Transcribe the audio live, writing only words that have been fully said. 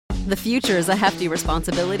The future is a hefty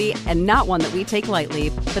responsibility and not one that we take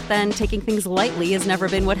lightly, but then taking things lightly has never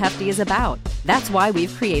been what Hefty is about. That's why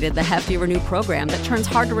we've created the Hefty Renew program that turns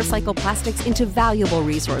hard-to-recycle plastics into valuable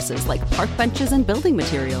resources like park benches and building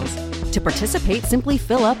materials. To participate, simply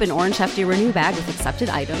fill up an orange Hefty Renew bag with accepted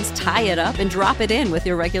items, tie it up, and drop it in with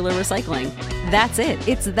your regular recycling. That's it.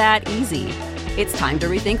 It's that easy. It's time to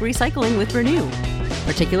rethink recycling with Renew.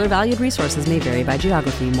 Particular valued resources may vary by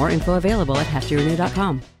geography. More info available at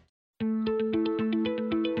heftyrenew.com.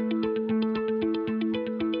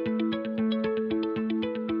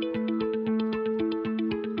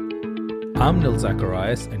 I'm Nil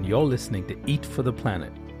Zacharias, and you're listening to Eat for the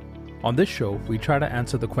Planet. On this show, we try to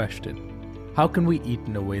answer the question, how can we eat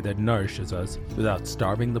in a way that nourishes us without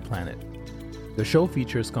starving the planet? The show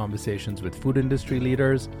features conversations with food industry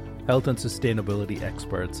leaders, health and sustainability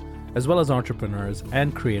experts, as well as entrepreneurs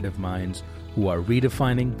and creative minds who are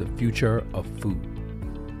redefining the future of food.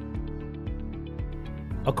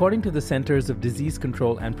 According to the Centers of Disease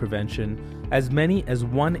Control and Prevention, as many as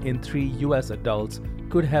 1 in 3 U.S. adults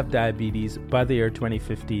could have diabetes by the year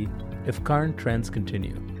 2050 if current trends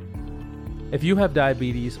continue. If you have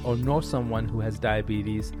diabetes or know someone who has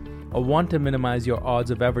diabetes or want to minimize your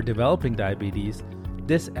odds of ever developing diabetes,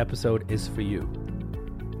 this episode is for you.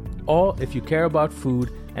 Or if you care about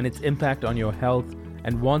food and its impact on your health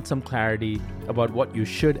and want some clarity about what you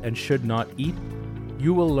should and should not eat,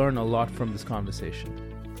 you will learn a lot from this conversation.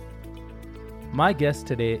 My guest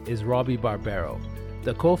today is Robby Barbaro,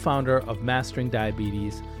 the co-founder of Mastering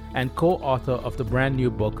Diabetes and co-author of the brand new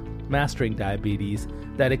book, Mastering Diabetes,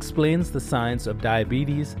 that explains the science of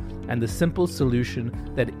diabetes and the simple solution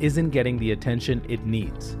that isn't getting the attention it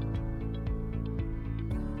needs.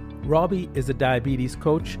 Robby is a diabetes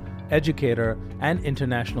coach, educator, and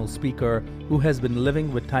international speaker who has been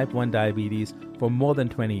living with type 1 diabetes for more than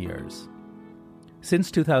 20 years. Since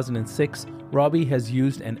 2006, Robby has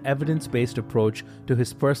used an evidence-based approach to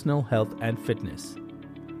his personal health and fitness.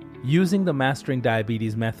 Using the Mastering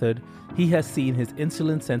Diabetes method, he has seen his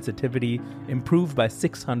insulin sensitivity improve by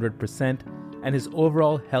 600% and his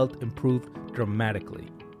overall health improve dramatically.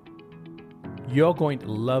 You're going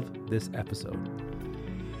to love this episode.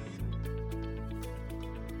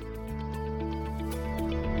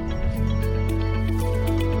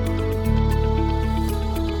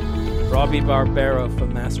 Robby Barbaro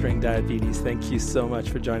from Mastering Diabetes, thank you so much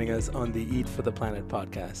for joining us on the Eat for the Planet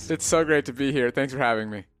podcast. It's so great to be here. Thanks for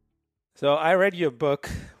having me. So I read your book,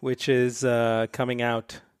 which is coming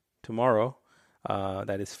out tomorrow.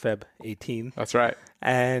 That is Feb 18th. That's right.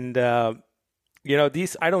 And,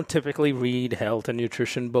 these, I don't typically read health and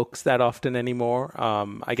nutrition books that often anymore.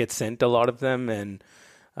 I get sent a lot of them. And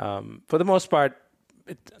for the most part,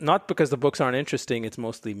 not because the books aren't interesting, it's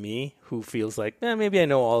mostly me who feels like, maybe I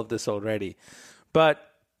know all of this already. But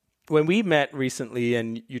when we met recently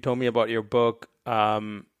and you told me about your book,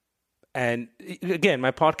 and again,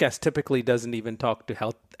 my podcast typically doesn't even talk to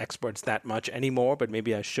health experts that much anymore, but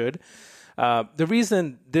maybe I should. The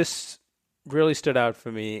reason this really stood out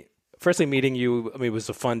for me, firstly, meeting you, it was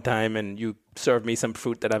a fun time, and you served me some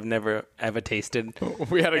fruit that I've never, ever tasted.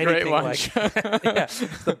 We had a great lunch.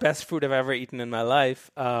 It's the best food I've ever eaten in my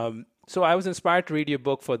life. So I was inspired to read your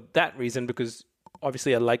book for that reason, because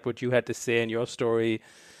obviously I liked what you had to say and your story,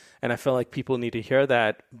 and I felt like people need to hear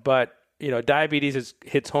that. But diabetes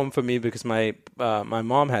hits home for me because my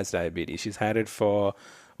mom has diabetes. She's had it for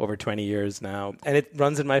over 20 years now, and it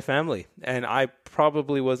runs in my family. And I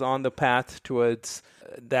probably was on the path towards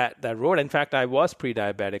that road. In fact, I was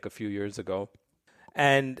pre-diabetic a few years ago,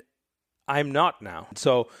 and I'm not now.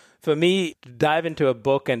 So for me, to dive into a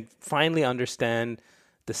book and finally understand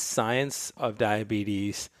the science of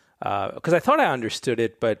diabetes, because I thought I understood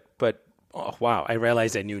it, but oh, wow, I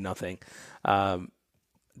realized I knew nothing.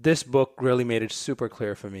 This book really made it super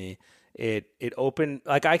clear for me. It opened,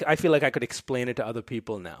 I feel like I could explain it to other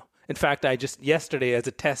people now. In fact, I just yesterday as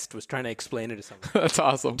a test was trying to explain it to someone. That's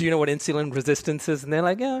awesome. Do you know what insulin resistance is? And they're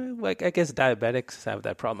like, I guess diabetics have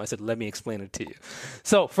that problem. I said, let me explain it to you.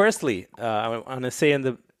 So firstly, I want to say in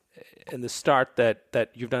the start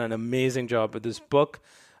that you've done an amazing job with this book.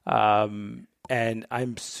 And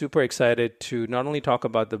I'm super excited to not only talk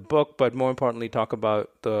about the book, but more importantly, talk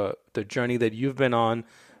about the journey that you've been on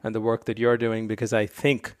and the work that you're doing, because I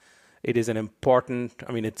think it is an important,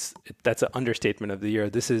 that's an understatement of the year.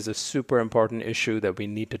 This is a super important issue that we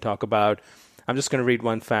need to talk about. I'm just going to read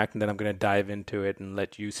one fact and then I'm going to dive into it and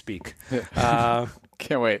let you speak. Can't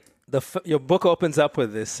wait. Your book opens up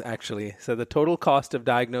with this, actually. So the total cost of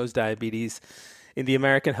diagnosed diabetes in the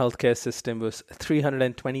American healthcare system was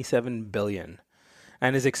 $327 billion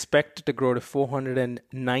and is expected to grow to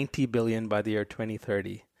 $490 billion by the year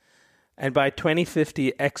 2030. And by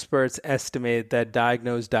 2050, experts estimate that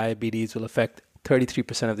diagnosed diabetes will affect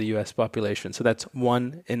 33% of the U.S. population. So that's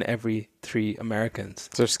 1 in every 3 Americans.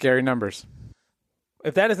 Those are scary numbers.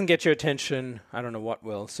 If that doesn't get your attention, I don't know what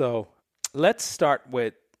will. So let's start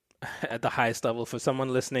with, at the highest level, for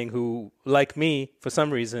someone listening who, like me, for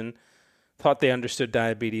some reason, thought they understood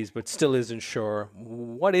diabetes, but still isn't sure.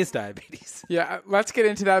 What is diabetes? Yeah, let's get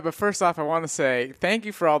into that. But first off, I want to say thank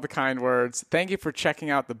you for all the kind words. Thank you for checking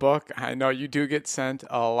out the book. I know you do get sent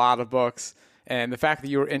a lot of books. And the fact that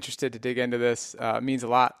you were interested to dig into this means a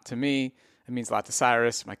lot to me. It means a lot to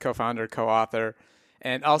Cyrus, my co-founder, co-author.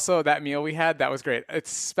 And also that meal we had, that was great. It's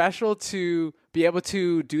special to be able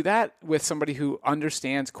to do that with somebody who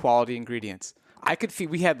understands quality ingredients.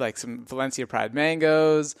 We had like some Valencia Pride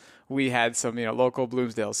mangoes. We had some, local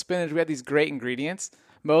Bloomsdale spinach. We had these great ingredients.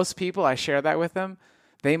 Most people, I share that with them,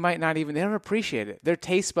 they don't appreciate it. Their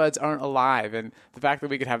taste buds aren't alive. And the fact that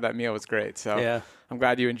we could have that meal was great. So yeah. I'm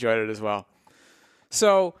glad you enjoyed it as well.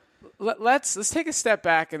 So let's take a step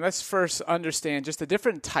back and let's first understand just the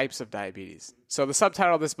different types of diabetes. So the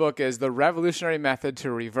subtitle of this book is The Revolutionary Method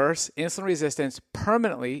to Reverse Insulin Resistance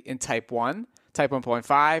Permanently in Type 1, Type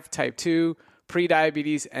 1.5, Type 2,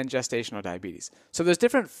 Prediabetes, and Gestational Diabetes. So there's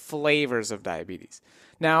different flavors of diabetes.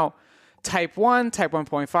 Now, Type 1, Type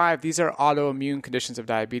 1.5, these are autoimmune conditions of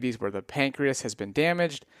diabetes where the pancreas has been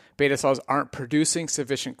damaged. Beta cells aren't producing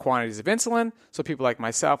sufficient quantities of insulin. So people like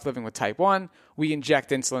myself living with Type 1, we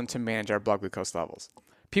inject insulin to manage our blood glucose levels.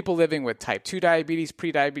 People living with Type 2 diabetes,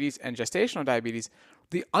 prediabetes, and gestational diabetes,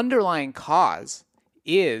 the underlying cause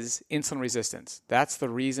is insulin resistance. That's the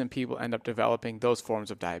reason people end up developing those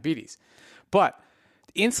forms of diabetes. But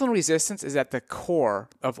insulin resistance is at the core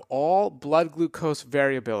of all blood glucose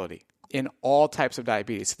variability in all types of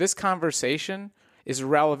diabetes. So this conversation is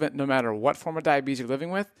relevant no matter what form of diabetes you're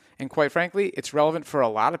living with. And quite frankly, it's relevant for a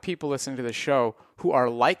lot of people listening to the show who are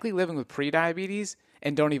likely living with prediabetes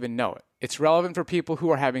and don't even know it. It's relevant for people who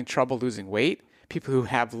are having trouble losing weight, people who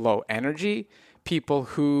have low energy, people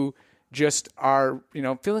who just are,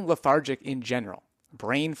 feeling lethargic in general.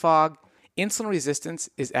 Brain fog. Insulin resistance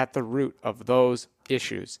is at the root of those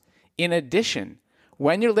issues. In addition,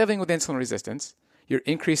 when you're living with insulin resistance, you're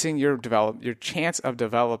increasing your chance of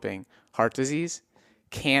developing heart disease,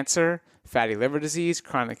 cancer, fatty liver disease,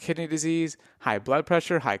 chronic kidney disease, high blood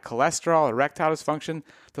pressure, high cholesterol, erectile dysfunction.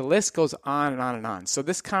 The list goes on and on and on. So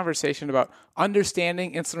this conversation about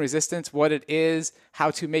understanding insulin resistance, what it is,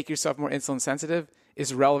 how to make yourself more insulin sensitive,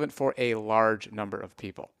 is relevant for a large number of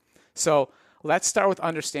people. So let's start with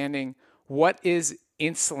understanding what is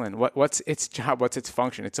insulin, what's its job, what's its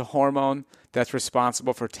function. It's a hormone that's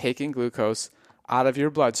responsible for taking glucose out of your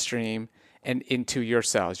bloodstream and into your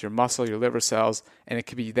cells, your muscle, your liver cells, and it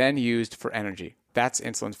can be then used for energy. That's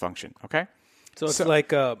insulin's function, okay? So it's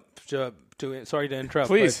like, sorry to interrupt.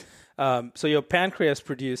 Please. But, so your pancreas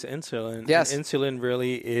produces insulin. Yes. And insulin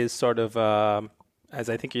really is sort of, as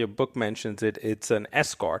I think your book mentions it, it's an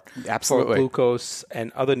escort. Absolutely. For glucose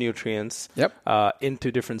and other nutrients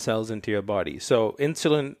into different cells into your body. So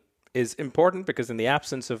insulin is important because in the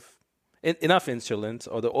absence of enough insulin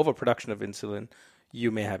or the overproduction of insulin, you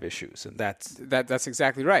may have issues, and that's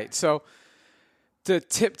exactly right. So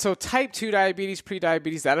type 2 diabetes,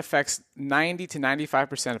 prediabetes, that affects 90 to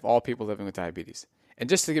 95% of all people living with diabetes. And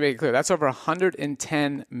just to make it clear, that's over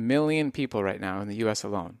 110 million people right now in the U.S.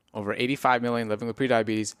 alone. Over 85 million living with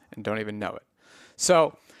prediabetes and don't even know it.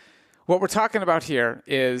 So what we're talking about here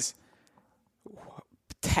is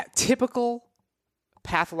typical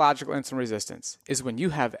pathological insulin resistance is when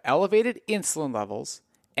you have elevated insulin levels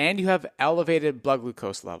and you have elevated blood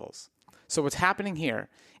glucose levels. So what's happening here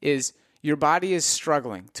is your body is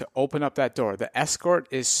struggling to open up that door. The escort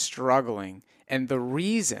is struggling. And the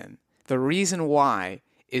reason why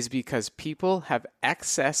is because people have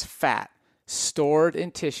excess fat stored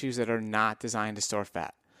in tissues that are not designed to store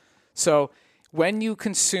fat. So when you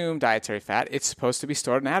consume dietary fat, it's supposed to be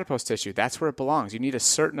stored in adipose tissue. That's where it belongs. You need a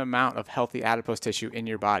certain amount of healthy adipose tissue in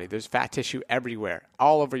your body. There's fat tissue everywhere,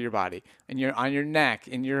 all over your body, and on your neck,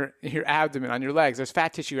 in your abdomen, on your legs. There's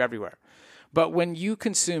fat tissue everywhere. But when you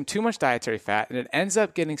consume too much dietary fat and it ends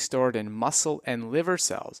up getting stored in muscle and liver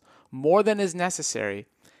cells more than is necessary,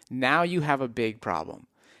 now you have a big problem.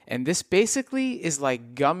 And this basically is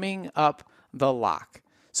like gumming up the lock.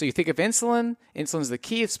 So you think of insulin. Insulin's the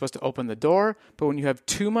key. It's supposed to open the door. But when you have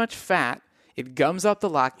too much fat, it gums up the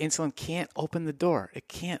lock. Insulin can't open the door. It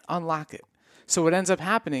can't unlock it. So what ends up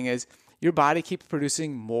happening is your body keeps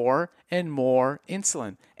producing more and more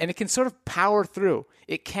insulin. And it can sort of power through.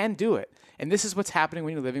 It can do it. And this is what's happening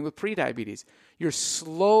when you're living with prediabetes. You're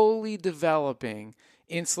slowly developing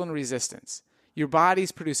insulin resistance. your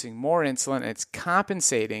body's producing more insulin, and it's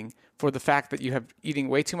compensating for the fact that you have eating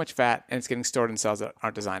way too much fat, and it's getting stored in cells that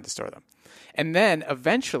aren't designed to store them. And then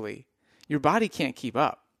eventually, your body can't keep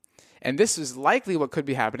up. And this is likely what could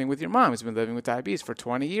be happening with your mom, who's been living with diabetes for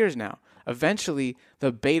 20 years now. Eventually,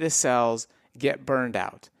 the beta cells get burned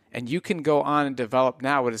out. And you can go on and develop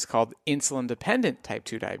now what is called insulin-dependent type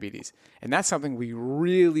 2 diabetes. And that's something we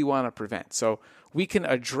really want to prevent. So we can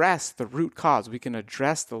address the root cause. We can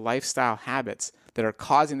address the lifestyle habits that are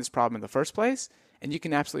causing this problem in the first place, and you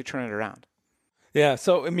can absolutely turn it around. Yeah,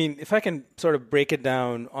 so, I mean, if I can sort of break it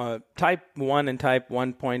down, type 1 and type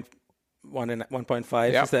 1.1 and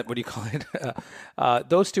 1.5, Yep. Is that what you call it?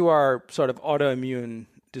 Those two are sort of autoimmune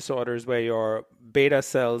disorders where your beta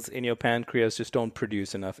cells in your pancreas just don't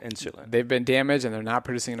produce enough insulin. They've been damaged and they're not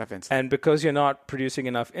producing enough insulin. And because you're not producing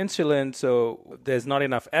enough insulin, so there's not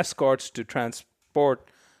enough escorts to transport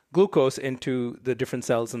glucose into the different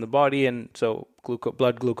cells in the body, and so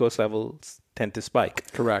blood glucose levels tend to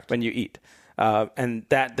spike. Correct. When you eat. And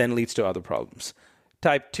that then leads to other problems.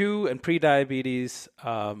 Type 2 and prediabetes,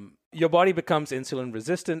 your body becomes insulin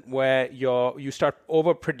resistant where you start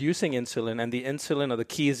overproducing insulin, and the insulin or the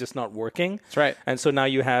key is just not working. That's right. And so now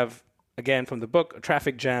you have, again, from the book, a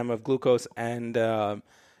traffic jam of glucose and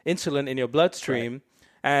insulin in your bloodstream. Right.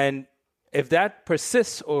 And if that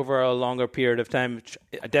persists over a longer period of time, which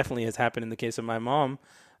definitely has happened in the case of my mom,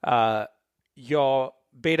 your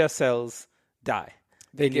beta cells die.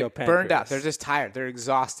 They get burned out. They're just tired. They're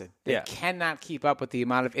exhausted. They cannot keep up with the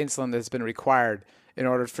amount of insulin that's been required in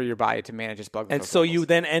order for your body to manage its blood glucose And so levels. you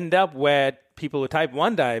then end up where people with type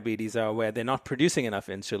 1 diabetes are, where they're not producing enough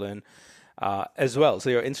insulin as well. So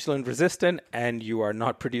you're insulin resistant and you are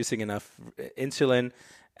not producing enough insulin.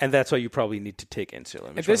 And that's why you probably need to take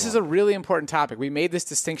insulin. And this is a really important topic. We made this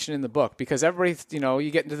distinction in the book because everybody, you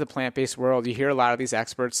get into the plant-based world, you hear a lot of these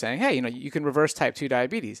experts saying, hey, you can reverse type 2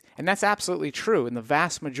 diabetes. And that's absolutely true in the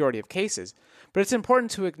vast majority of cases. But it's important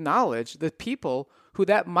to acknowledge the people who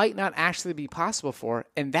that might not actually be possible for,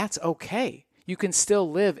 and that's okay. You can still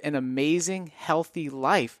live an amazing, healthy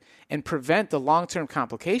life and prevent the long-term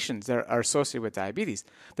complications that are associated with diabetes.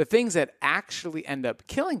 The things that actually end up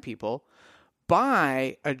killing people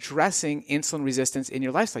by addressing insulin resistance in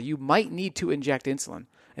your lifestyle. You might need to inject insulin,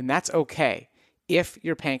 and that's okay if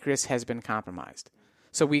your pancreas has been compromised.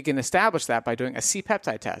 So we can establish that by doing a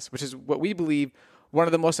C-peptide test, which is what we believe one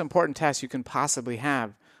of the most important tests you can possibly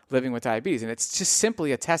have living with diabetes. And it's just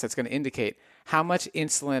simply a test that's going to indicate how much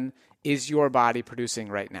insulin is your body producing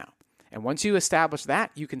right now. And once you establish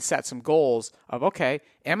that, you can set some goals of, okay,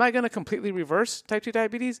 am I going to completely reverse type 2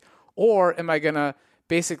 diabetes, or am I going to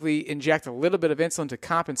basically inject a little bit of insulin to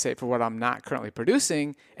compensate for what I'm not currently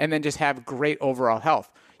producing and then just have great overall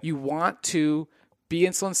health? You want to be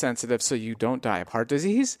insulin sensitive so you don't die of heart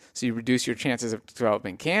disease, so you reduce your chances of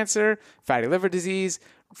developing cancer, fatty liver disease,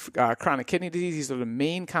 chronic kidney disease. These are the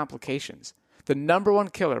main complications. The number one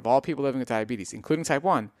killer of all people living with diabetes, including type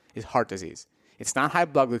 1, is heart disease. It's not high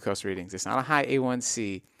blood glucose readings. It's not a high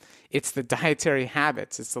A1C. It's the dietary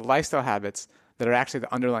habits. It's the lifestyle habits that are actually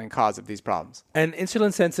the underlying cause of these problems. And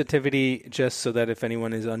insulin sensitivity, just so that if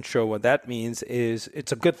anyone is unsure what that means, is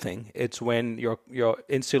it's a good thing. It's when your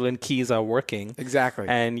insulin keys are working. Exactly.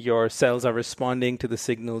 And your cells are responding to the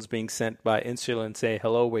signals being sent by insulin. Say,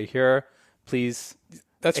 hello, we're here. Please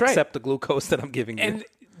accept the glucose that I'm giving you. And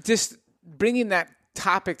just bringing that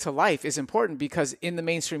topic to life is important because in the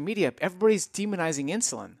mainstream media, everybody's demonizing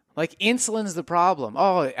insulin. Like, insulin's the problem.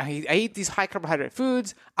 Oh, I eat these high carbohydrate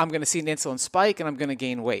foods, I'm going to see an insulin spike and I'm going to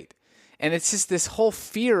gain weight. And it's just this whole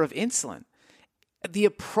fear of insulin. The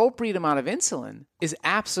appropriate amount of insulin is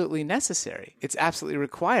absolutely necessary. It's absolutely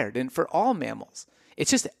required. And for all mammals,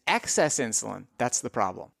 it's just excess insulin that's the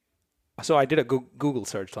problem. So I did a Google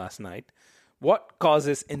search last night. What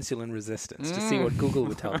causes insulin resistance? To see what Google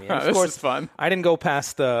would tell me. And of This course, is fun. I didn't go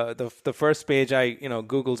past the first page.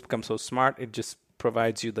 Google's become so smart, it just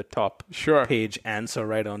provides you the top page answer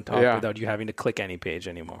right on top without you having to click any page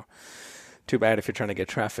anymore. Too bad if you're trying to get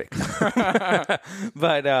traffic.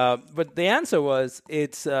 But the answer was,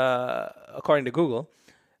 it's according to Google,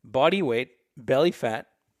 body weight, belly fat,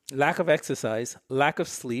 lack of exercise, lack of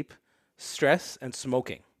sleep, stress, and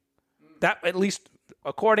smoking. That, at least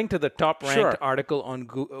according to the top-ranked article on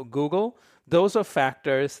Google, those are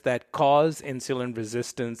factors that cause insulin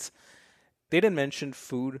resistance. They didn't mention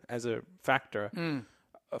food as a factor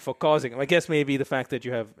for causing. I guess maybe the fact that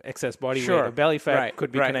you have excess body weight or belly fat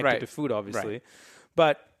could be connected to food, obviously. Right.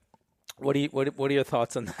 But what are your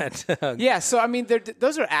thoughts on that? Yeah, so I mean,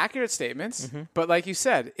 those are accurate statements. Mm-hmm. But like you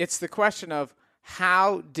said, it's the question of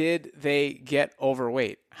how did they get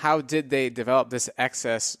overweight? How did they develop this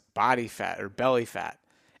excess body fat or belly fat.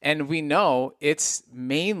 And we know it's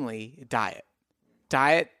mainly diet.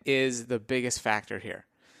 Diet is the biggest factor here.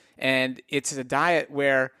 And it's a diet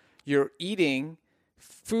where you're eating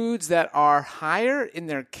foods that are higher in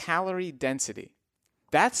their calorie density.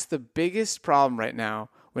 That's the biggest problem right now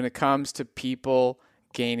when it comes to people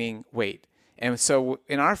gaining weight. And so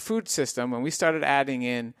in our food system, when we started adding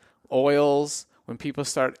in oils, when people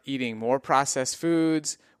start eating more processed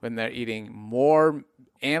foods, when they're eating more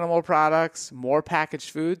animal products, more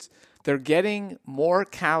packaged foods, they're getting more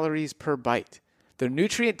calories per bite. Their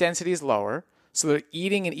nutrient density is lower, so they're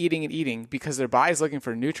eating and eating and eating because their body's looking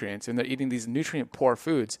for nutrients, and they're eating these nutrient-poor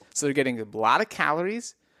foods. So they're getting a lot of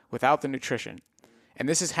calories without the nutrition. And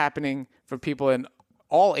this is happening for people in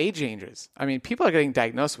all age ranges. I mean, people are getting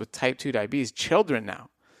diagnosed with type 2 diabetes. Children now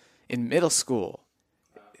in middle school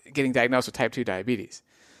getting diagnosed with type 2 diabetes.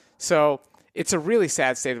 So it's a really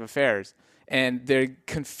sad state of affairs. And the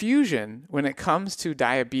confusion when it comes to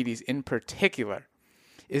diabetes in particular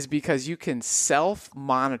is because you can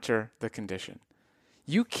self-monitor the condition.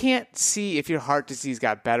 You can't see if your heart disease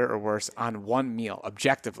got better or worse on one meal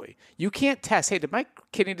objectively. You can't test, hey, did my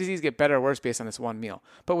kidney disease get better or worse based on this one meal?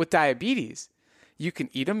 But with diabetes, you can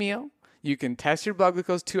eat a meal, you can test your blood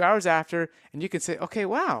glucose 2 hours after, and you can say, okay,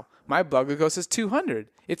 wow, my blood glucose is 200.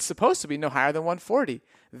 It's supposed to be no higher than 140.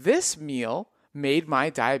 This meal made my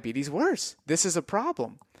diabetes worse. This is a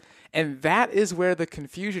problem. And that is where the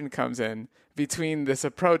confusion comes in between this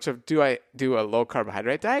approach of, do I do a low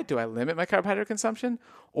carbohydrate diet? Do I limit my carbohydrate consumption?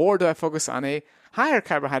 Or do I focus on a higher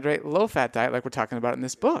carbohydrate, low fat diet like we're talking about in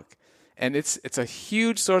this book? And it's a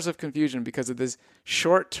huge source of confusion because of this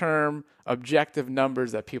short-term objective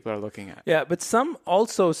numbers that people are looking at. Yeah, but some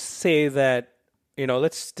also say that,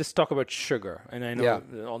 let's just talk about sugar. And I know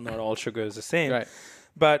not all sugar is the same. Right.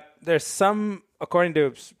 But there's some, according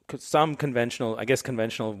to some conventional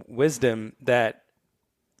wisdom, that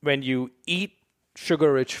when you eat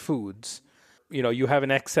sugar-rich foods, you have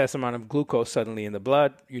an excess amount of glucose suddenly in the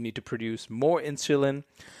blood. You need to produce more insulin.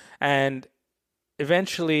 And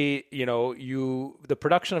eventually, the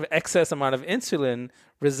production of excess amount of insulin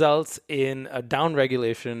results in a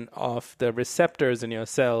downregulation of the receptors in your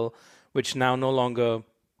cell, which now no longer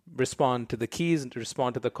respond to the keys and to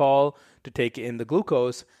respond to the call to take in the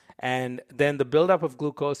glucose. And then the buildup of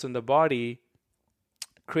glucose in the body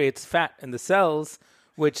creates fat in the cells,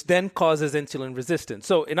 which then causes insulin resistance.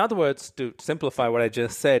 So in other words, to simplify what I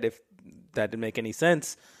just said, if that didn't make any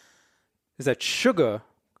sense, is that sugar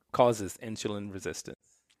causes insulin resistance.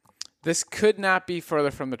 This could not be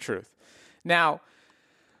further from the truth. Now,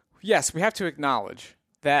 yes, we have to acknowledge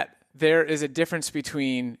that there is a difference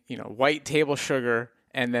between, white table sugar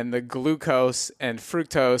and then the glucose and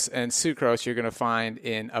fructose and sucrose you're going to find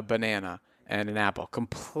in a banana and an apple.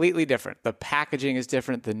 Completely different. The packaging is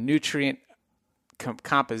different. The nutrient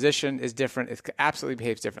composition is different. It absolutely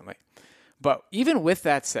behaves differently. But even with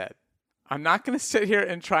that said, I'm not going to sit here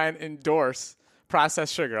and try and endorse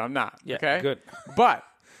processed sugar. I'm not. Yeah, okay? Good. But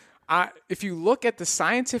if you look at the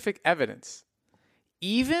scientific evidence,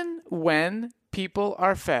 even when people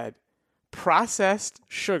are fed processed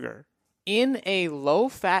sugar in a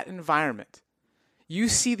low-fat environment, you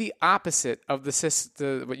see the opposite of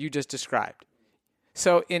what you just described.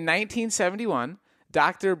 So in 1971,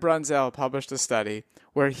 Dr. Brunzell published a study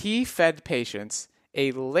where he fed patients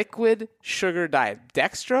a liquid sugar diet,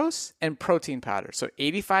 dextrose and protein powder. So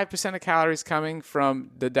 85% of calories coming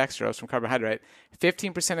from the dextrose, from carbohydrate,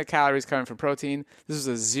 15% of calories coming from protein. This is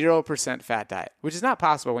a 0% fat diet, which is not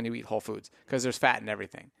possible when you eat whole foods because there's fat in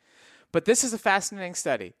everything. But this is a fascinating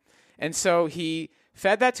study. And so he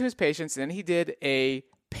fed that to his patients, and then he did a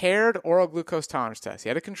paired oral glucose tolerance test. He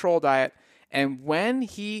had a control diet, and when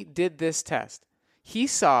he did this test, he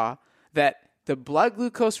saw that the blood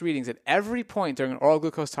glucose readings at every point during an oral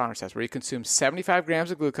glucose tolerance test, where you consume 75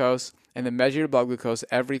 grams of glucose and then measure your blood glucose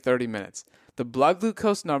every 30 minutes, the blood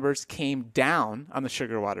glucose numbers came down on the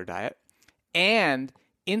sugar water diet, and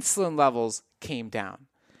insulin levels came down.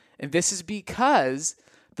 And this is because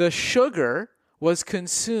the sugar was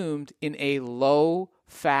consumed in a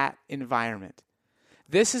low-fat environment.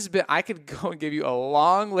 This has been, I could go and give you a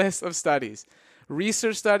long list of studies,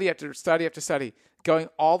 research study after study after study, going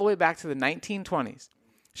all the way back to the 1920s,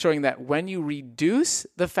 showing that when you reduce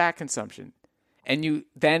the fat consumption and you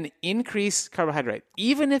then increase carbohydrate,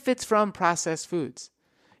 even if it's from processed foods,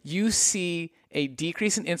 you see a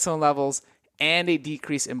decrease in insulin levels and a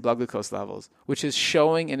decrease in blood glucose levels, which is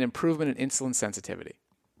showing an improvement in insulin sensitivity.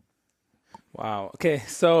 Wow. Okay.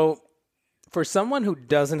 So for someone who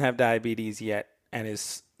doesn't have diabetes yet and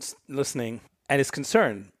is listening and is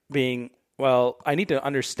concerned, being, well, I need to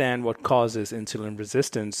understand what causes insulin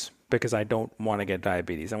resistance because I don't want to get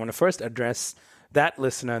diabetes. I want to first address that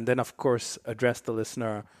listener and then, of course, address the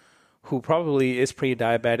listener who probably is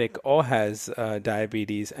pre-diabetic or has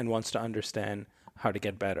diabetes and wants to understand how to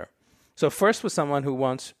get better. So first with someone who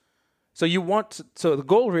wants, so the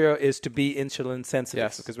goal here is to be insulin sensitive.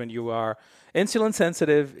 Yes. Because when you are insulin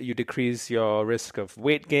sensitive, you decrease your risk of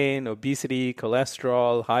weight gain, obesity,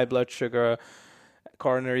 cholesterol, high blood sugar,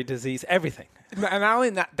 coronary disease, everything. And not only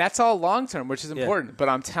that, that's all long-term, which is important. But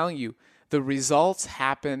I'm telling you, the results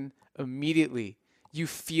happen immediately. You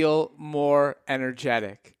feel more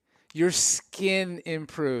energetic. Your skin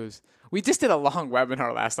improves. We just did a long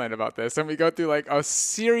webinar last night about this, and we go through like a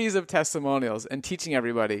series of testimonials and teaching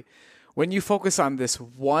everybody, when you focus on this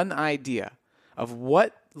one idea of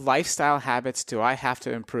what lifestyle habits do I have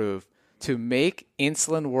to improve to make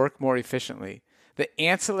insulin work more efficiently, the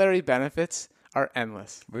ancillary benefits are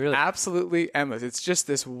endless. Really? Absolutely endless. It's just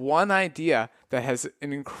this one idea that has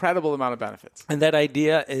an incredible amount of benefits. And that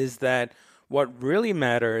idea is that what really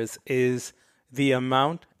matters is the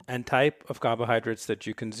amount and type of carbohydrates that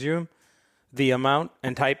you consume, the amount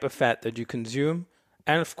and type of fat that you consume,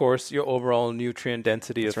 and of course, your overall nutrient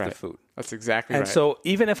density of the food. That's exactly right. And so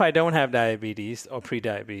even if I don't have diabetes or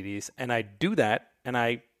pre-diabetes, and I do that, and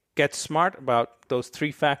I get smart about those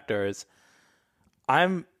three factors,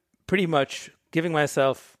 I'm pretty much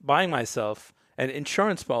buying myself an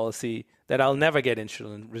insurance policy that I'll never get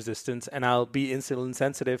insulin resistance and I'll be insulin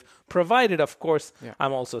sensitive, provided, of course,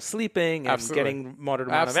 I'm also sleeping and getting moderate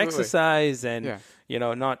amount of exercise and,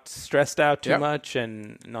 not stressed out too much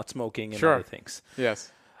and not smoking and other things. Yes.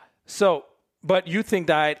 So, but you think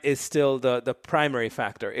diet is still the primary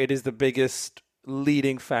factor. It is the biggest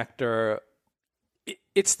leading factor.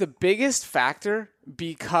 It's the biggest factor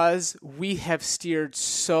because we have steered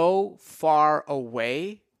so far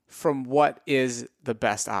away from what is the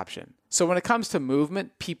best option. So when it comes to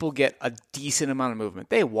movement, people get a decent amount of movement.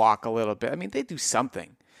 They walk a little bit. I mean, they do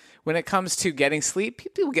something. When it comes to getting sleep,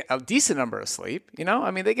 people get a decent number of sleep.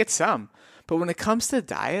 They get some. But when it comes to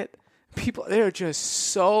diet, they're just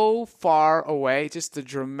so far away. Just the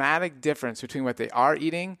dramatic difference between what they are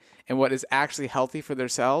eating and what is actually healthy for their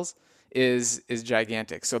cells is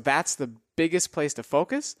gigantic. So that's the biggest place to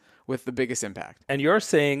focus with the biggest impact. And you're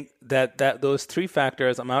saying that those three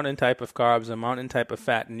factors, amount and type of carbs, amount and type of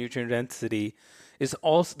fat, and nutrient density, is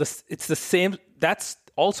also it's the same. That's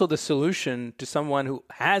also the solution to someone who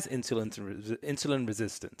has insulin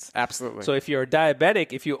resistance. Absolutely. So if you're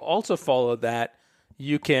diabetic, if you also follow that,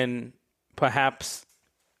 you can perhaps,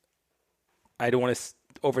 I don't want to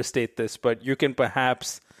overstate this, but you can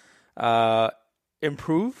perhaps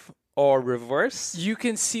improve or reverse? You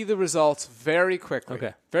can see the results very quickly.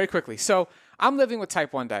 Okay. Very quickly. So I'm living with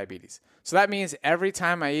type 1 diabetes. So that means every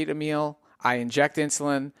time I eat a meal, I inject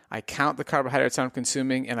insulin, I count the carbohydrates I'm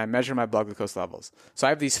consuming, and I measure my blood glucose levels. So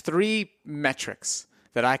I have these three metrics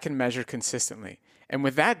that I can measure consistently. And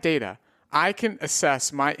with that data, I can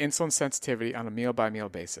assess my insulin sensitivity on a meal-by-meal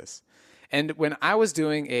basis. And when I was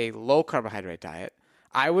doing a low-carbohydrate diet,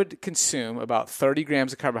 I would consume about 30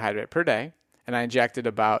 grams of carbohydrate per day, and I injected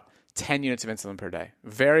about 10 units of insulin per day.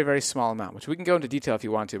 Very, very small amount, which we can go into detail if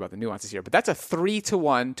you want to about the nuances here. But that's a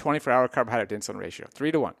 3-to-1 24-hour carbohydrate to insulin ratio,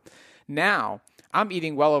 3-to-1. Now, I'm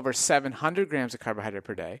eating well over 700 grams of carbohydrate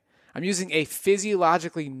per day. I'm using a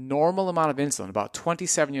physiologically normal amount of insulin, about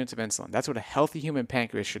 27 units of insulin. That's what a healthy human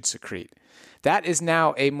pancreas should secrete. That is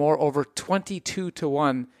now a more over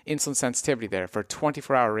 22-to-1 insulin sensitivity there for a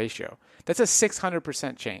 24-hour ratio. That's a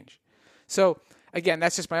 600% change. So, again,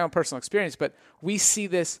 that's just my own personal experience, but we see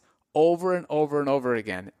this over and over and over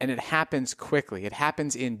again, and it happens quickly. It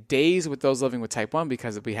happens in days with those living with type 1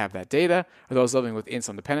 because we have that data, or those living with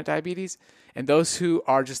insulin-dependent diabetes, and those who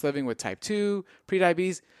are just living with type 2,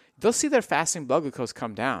 prediabetes, they'll see their fasting blood glucose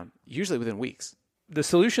come down, usually within weeks. The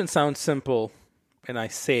solution sounds simple, and I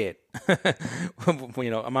say it.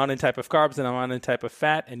 Amount and type of carbs and amount and type of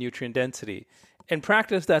fat and nutrient density. In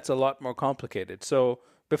practice, that's a lot more complicated. So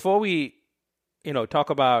before we, talk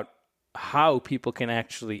about how people can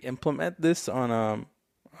actually implement this on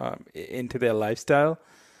into their lifestyle,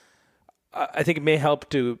 I think it may help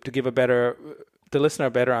to give the listener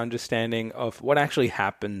a better understanding of what actually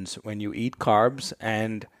happens when you eat carbs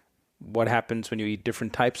and what happens when you eat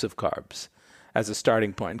different types of carbs as a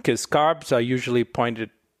starting point. Because carbs are usually pointed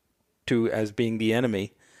to as being the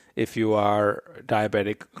enemy if you are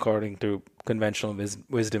diabetic, according to conventional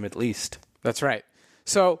wisdom at least. That's right.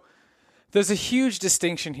 So there's a huge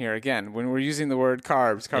distinction here. Again, when we're using the word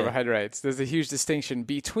carbs, carbohydrates, there's a huge distinction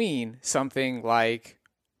between something like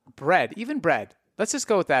bread, even bread. Let's just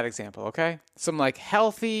go with that example, okay? Some like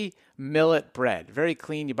healthy, millet bread, very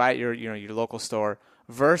clean. You buy it at your local store,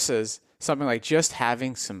 versus something like just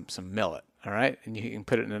having some millet. All right, and you can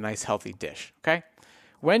put it in a nice healthy dish. Okay,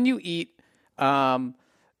 when you eat the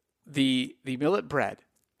millet bread,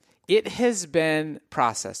 it has been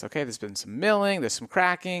processed. Okay, there's been some milling, there's some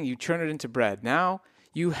cracking. You turn it into bread. Now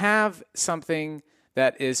you have something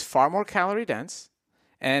that is far more calorie dense,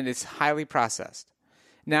 and it's highly processed.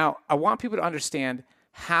 Now, I want people to understand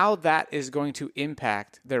how that is going to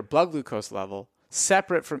impact their blood glucose level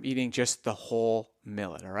separate from eating just the whole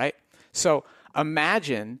millet, all right? So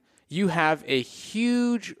imagine you have a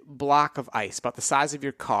huge block of ice, about the size of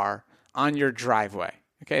your car, on your driveway.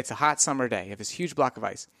 Okay, it's a hot summer day. You have this huge block of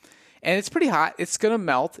ice. And it's pretty hot. It's going to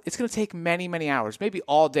melt. It's going to take many, many hours, maybe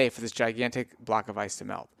all day for this gigantic block of ice to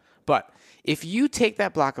melt. But if you take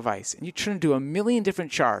that block of ice and you turn it into 1,000,000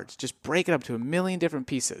 different shards, just break it up to 1,000,000 different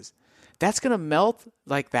pieces, that's going to melt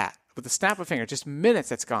like that. With a snap of a finger, just minutes,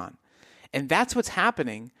 that's gone. And that's what's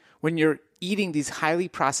happening when you're eating these highly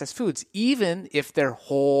processed foods, even if they're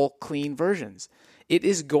whole, clean versions. It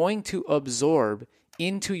is going to absorb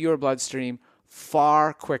into your bloodstream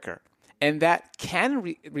far quicker. And that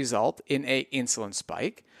can result in an insulin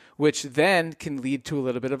spike, which then can lead to a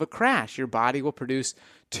little bit of a crash. Your body will produce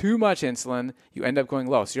too much insulin. You end up going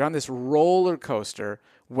low. So you're on this roller coaster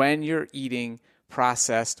when you're eating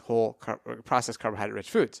processed carbohydrate-rich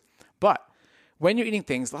foods. But when you're eating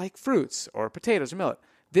things like fruits or potatoes or millet,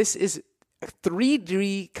 this is a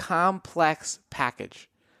 3D complex package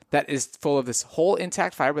that is full of this whole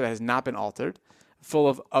intact fiber that has not been altered, full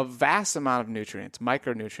of a vast amount of nutrients,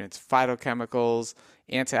 micronutrients, phytochemicals,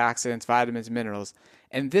 antioxidants, vitamins, minerals.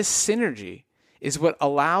 And this synergy is what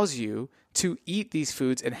allows you to eat these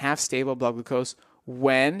foods and have stable blood glucose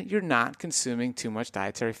when you're not consuming too much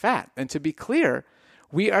dietary fat. And to be clear,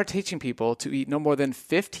 we are teaching people to eat no more than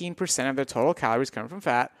 15% of their total calories coming from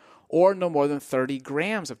fat, or no more than 30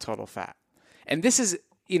 grams of total fat. And this is,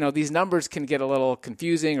 these numbers can get a little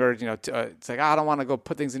confusing, or, it's like, I don't want to go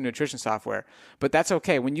put things in nutrition software. But that's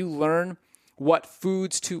okay. When you learn what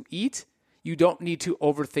foods to eat, you don't need to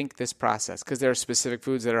overthink this process, because there are specific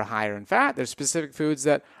foods that are higher in fat. There's specific foods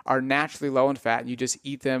that are naturally low in fat, and you just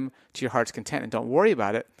eat them to your heart's content and don't worry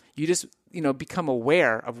about it. You just, become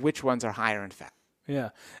aware of which ones are higher in fat. Yeah.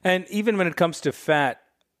 And even when it comes to fat,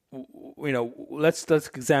 let's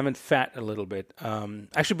examine fat a little bit.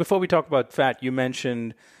 Actually, before we talk about fat, you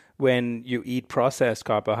mentioned when you eat processed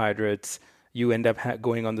carbohydrates, you end up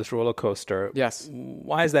going on this roller coaster. Yes.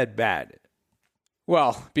 Why is that bad?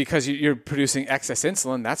 Well, because you're producing excess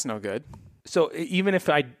insulin. That's no good. So even if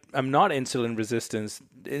I'm not insulin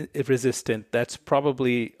resistant, that's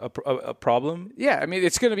probably a problem? Yeah, I mean,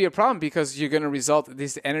 it's going to be a problem, because you're going to result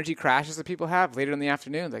these energy crashes that people have later in the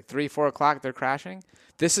afternoon, like 3, 4 o'clock, they're crashing.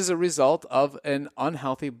 This is a result of an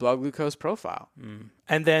unhealthy blood glucose profile.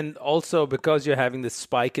 And then also, because you're having this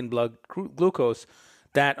spike in blood glucose,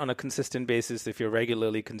 that on a consistent basis, if you're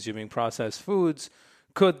regularly consuming processed foods,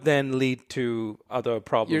 could then lead to other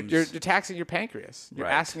problems. You're taxing your pancreas. You're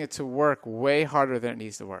asking it to work way harder than it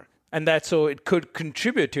needs to work. And that's so it could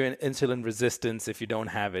contribute to an insulin resistance if you don't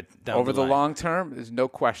have it down Over the line. long term, there's no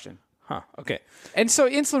question. Huh, okay. And so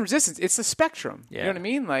insulin resistance, it's a spectrum. Yeah. You know what I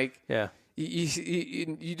mean? Like, yeah.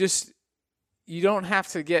 You don't have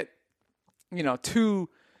to get, too...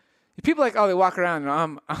 People are like, oh, they walk around and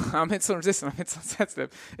I'm insulin resistant, I'm insulin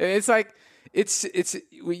sensitive. It's like... It's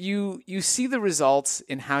you see the results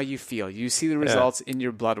in how you feel. You see the results in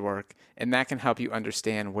your blood work, and that can help you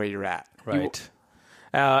understand where you're at. Right.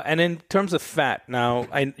 And in terms of fat, now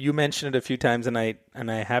you mentioned it a few times, and I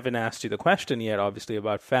haven't asked you the question yet, obviously,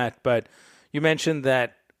 about fat. But you mentioned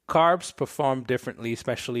that carbs perform differently,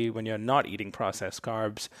 especially when you're not eating processed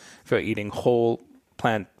carbs. If you're eating whole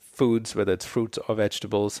plant foods, whether it's fruits or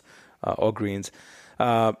vegetables or greens,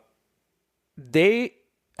 they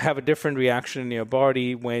have a different reaction in your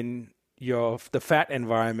body when the fat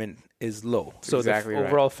environment is low. So exactly the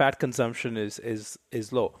overall fat consumption is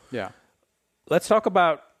low. Yeah. Let's talk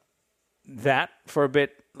about that for a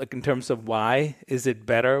bit, like in terms of why is it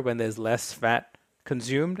better when there's less fat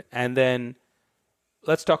consumed? And then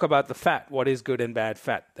let's talk about the fat. What is good and bad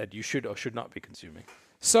fat that you should or should not be consuming?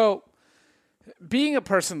 So being a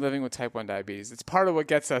person living with type 1 diabetes, it's part of what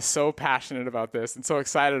gets us so passionate about this and so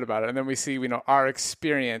excited about it. And then we see, our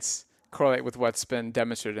experience correlate with what's been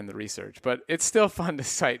demonstrated in the research. But it's still fun to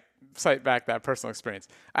cite back that personal experience.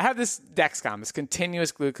 I have this Dexcom, this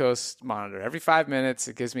continuous glucose monitor. Every 5 minutes,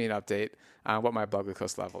 it gives me an update on what my blood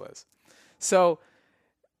glucose level is. So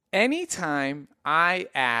anytime I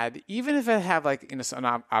add, even if I have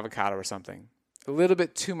an avocado or something, a little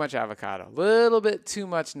bit too much avocado, a little bit too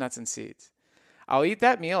much nuts and seeds, I'll eat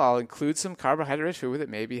that meal. I'll include some carbohydrate food with it.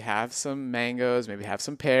 Maybe have some mangoes, maybe have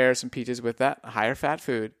some pears, some peaches with that higher fat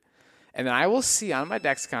food. And then I will see on my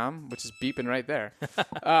Dexcom, which is beeping right there,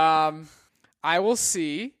 I will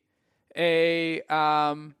see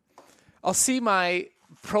I'll see my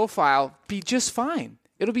profile be just fine.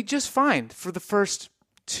 It'll be just fine for the first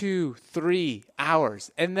 2-3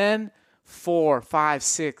 hours. And then 4, 5,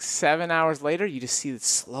 6, 7 hours later, you just see it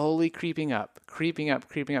slowly creeping up.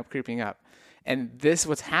 And this,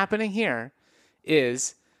 what's happening here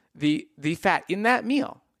is the fat in that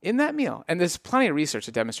meal, and there's plenty of research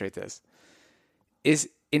to demonstrate this, is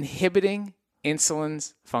inhibiting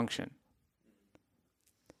insulin's function.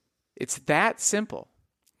 It's that simple.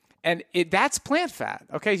 And that's plant fat.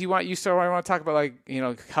 Okay, you want to talk about, like,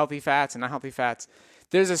 healthy fats and not healthy fats.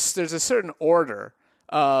 There's a certain order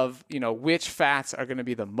of, which fats are going to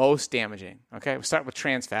be the most damaging. Okay, we start with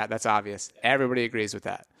trans fat. That's obvious. Everybody agrees with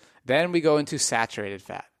that. Then we go into saturated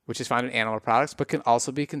fat, which is found in animal products, but can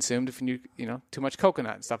also be consumed if you too much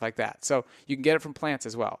coconut and stuff like that. So you can get it from plants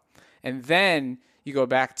as well. And then you go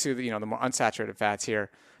back to the more unsaturated fats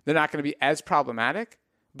here. They're not going to be as problematic,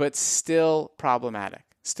 but still problematic.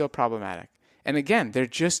 And again, they're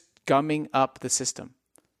just gumming up the system.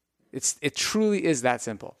 It truly is that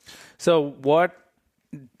simple. So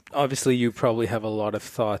obviously you probably have a lot of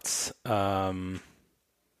thoughts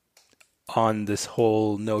on this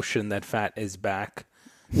whole notion that fat is back,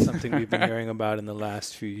 something we've been hearing about in the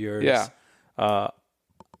last few years. Yeah.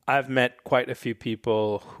 I've met quite a few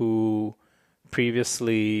people who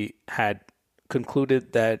previously had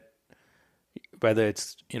concluded that whether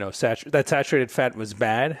it's, that saturated fat was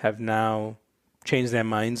bad, have now changed their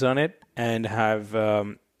minds on it and have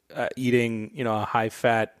eating, a high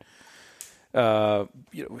fat, I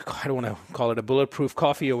don't want to call it a bulletproof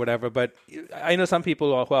coffee or whatever, but I know some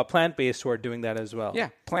people who are plant-based who are doing that as well. Yeah,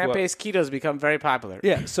 plant-based ketos become very popular.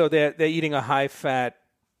 Yeah, so they're eating high fat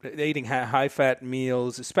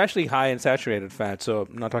meals, especially high in saturated fat. So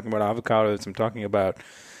I'm not talking about avocados. I'm talking about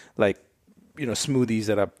smoothies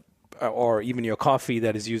that are, or even your coffee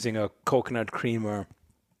that is using a coconut creamer.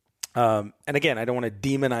 And again, I don't want to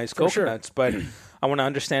demonize coconuts, but I want to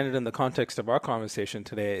understand it in the context of our conversation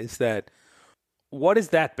today. Is that what is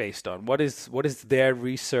that based on? What is their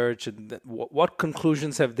research, and what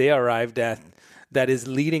conclusions have they arrived at that is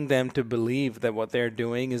leading them to believe that what they're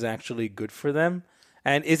doing is actually good for them?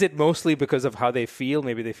 And is it mostly because of how they feel?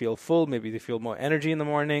 Maybe they feel full, maybe they feel more energy in the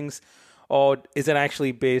mornings, or is it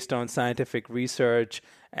actually based on scientific research?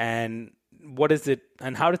 And what is it,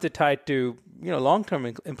 and how does it tie to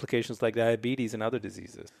long-term implications like diabetes and other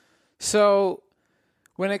diseases? So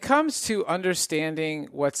when it comes to understanding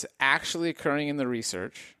what's actually occurring in the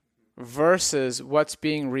research versus what's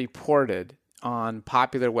being reported on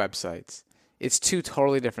popular websites, it's two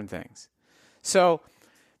totally different things. So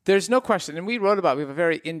there's no question, and we have a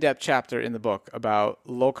very in-depth chapter in the book about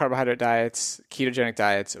low-carbohydrate diets, ketogenic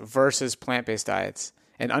diets versus plant-based diets,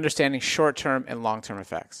 and understanding short-term and long-term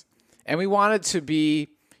effects. And we wanted to be,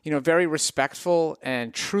 very respectful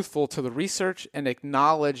and truthful to the research and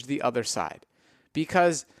acknowledge the other side.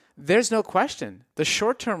 Because there's no question, the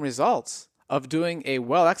short-term results of doing a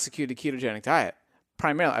well-executed ketogenic diet,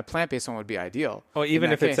 primarily a plant-based one would be ideal. Or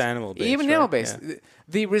even if it's animal-based. Even right? animal-based. Yeah.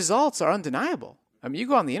 The results are undeniable. I mean, you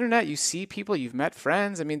go on the internet, you see people, you've met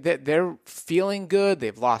friends. I mean, they're feeling good.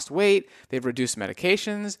 They've lost weight. They've reduced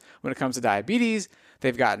medications. When it comes to diabetes,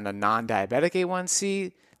 they've gotten a non-diabetic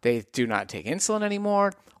A1C. They do not take insulin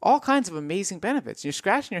anymore. All kinds of amazing benefits. You're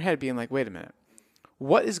scratching your head being like, wait a minute.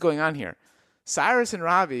 What is going on here? Cyrus and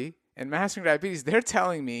Robby and Mastering Diabetes, they're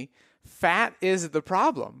telling me fat is the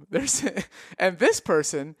problem. And this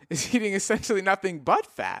person is eating essentially nothing but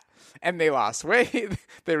fat. And they lost weight.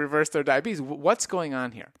 They reversed their diabetes. What's going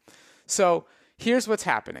on here? So here's what's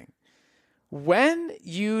happening. When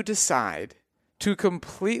you decide to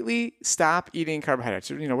completely stop eating carbohydrates,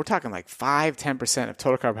 we're talking like 5-10% of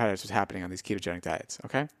total carbohydrates is happening on these ketogenic diets,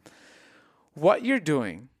 okay? What you're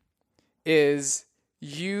doing is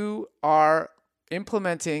you are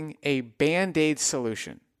implementing a Band-Aid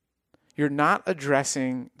solution. You're not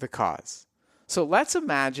addressing the cause. So let's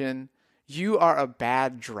imagine you are a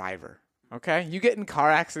bad driver, okay? You get in car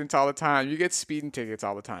accidents all the time. You get speeding tickets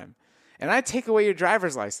all the time. And I take away your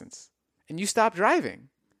driver's license, and you stop driving.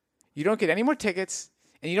 You don't get any more tickets,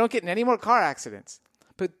 and you don't get in any more car accidents.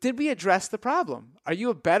 But did we address the problem? Are you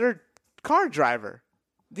a better car driver?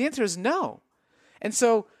 The answer is no. And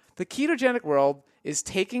so the ketogenic world is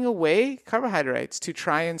taking away carbohydrates to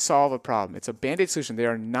try and solve a problem. It's a Band-Aid solution. They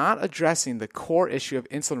are not addressing the core issue of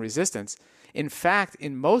insulin resistance. In fact,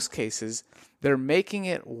 in most cases, they're making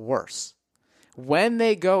it worse. when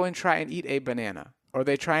they go and try and eat a banana or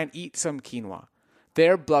they try and eat some quinoa,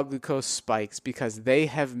 their blood glucose spikes because they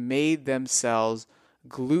have made themselves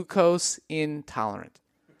glucose intolerant.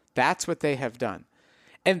 That's what they have done.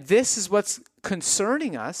 And this is what's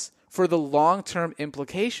concerning us for the long-term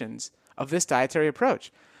implications of this dietary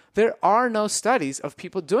approach. There are no studies of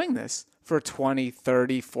people doing this for 20,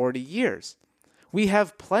 30, 40 years. We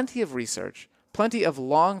have plenty of research, plenty of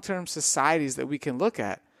long-term societies that we can look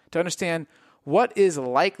at to understand what is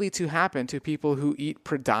likely to happen to people who eat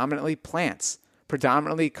predominantly plants,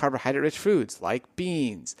 predominantly carbohydrate-rich foods like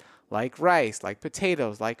beans, like rice, like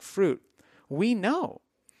potatoes, like fruit. We know.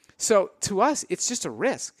 So to us, it's just a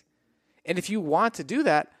risk. And if you want to do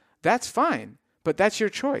that, that's fine. But that's your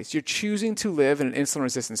choice. You're choosing to live in an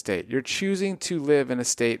insulin-resistant state. You're choosing to live in a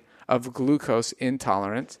state of glucose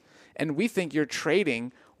intolerance. And we think you're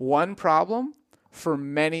trading one problem for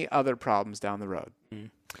many other problems down the road.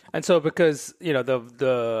 And so because,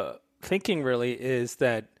 the thinking really is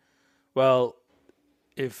that, well,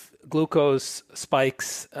 if glucose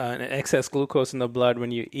spikes and excess glucose in the blood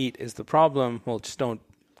when you eat is the problem, well, just don't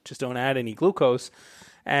add any glucose.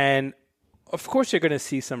 And of course, you're going to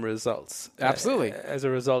see some results. Absolutely. As a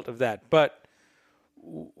result of that. But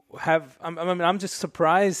I'm just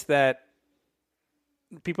surprised that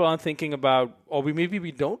people aren't thinking about, or maybe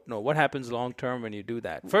we don't know what happens long term when you do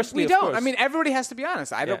that. Firstly, we don't. Course, I mean, everybody has to be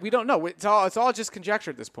honest. We don't know. It's all just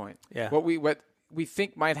conjecture at this point. Yeah. What we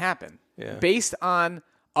think might happen based on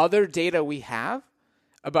other data we have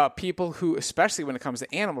about people who, especially when it comes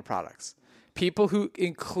to animal products, people who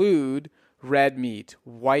include red meat,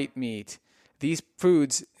 white meat, these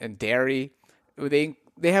foods and dairy, they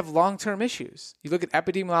have long-term issues. You look at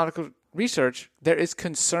epidemiological research, there is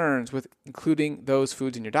concerns with including those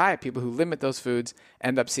foods in your diet. People who limit those foods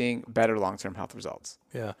end up seeing better long-term health results.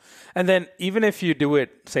 Yeah. And then even if you do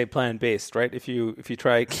it, say, plant-based, right? If you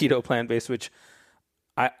try keto plant-based, which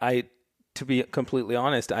I to be completely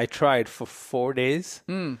honest, I tried for 4 days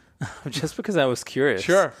just because I was curious.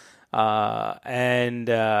 Sure. I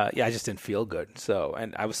just didn't feel good. So,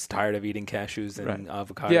 and I was tired of eating cashews and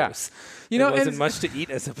avocados. Yeah. There wasn't much to eat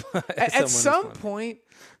as at some point,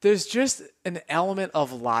 there's just an element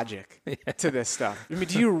of logic to this stuff. I mean,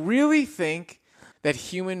 do you really think that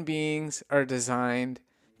human beings are designed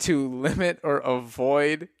to limit or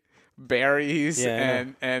avoid berries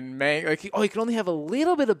and mango? Like, you can only have a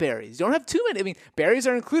little bit of berries. You don't have too many. I mean, berries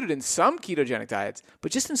are included in some ketogenic diets,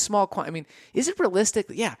 but just in small quantities. I mean, is it realistic?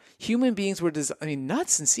 Yeah, human beings were designed. I mean,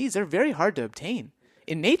 nuts and seeds are very hard to obtain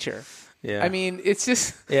in nature. Yeah. I mean, it's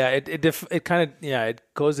just it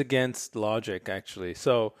goes against logic actually.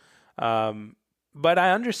 So, but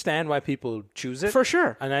I understand why people choose it for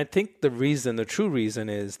sure. And I think the true reason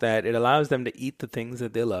is that it allows them to eat the things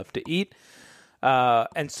that they love to eat.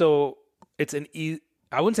 And so it's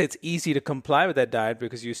I wouldn't say it's easy to comply with that diet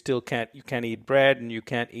because you still can't eat bread and you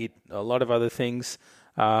can't eat a lot of other things.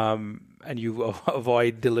 And you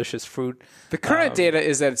avoid delicious fruit. The current data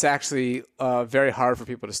is that it's actually very hard for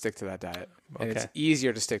people to stick to that diet. And it's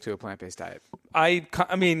easier to stick to a plant-based diet.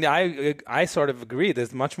 I sort of agree.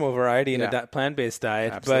 There's much more variety in a plant-based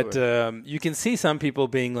diet. Absolutely. But you can see some people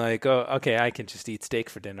being like, oh, okay, I can just eat steak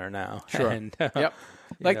for dinner now. Sure. And, yep.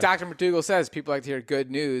 Like Dr. McDougall says, people like to hear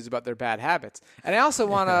good news about their bad habits. And I also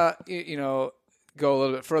want to, go a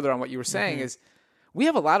little bit further on what you were saying is we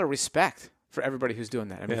have a lot of respect for everybody who's doing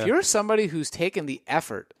that. I mean, if you're somebody who's taken the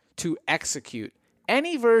effort to execute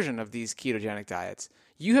any version of these ketogenic diets,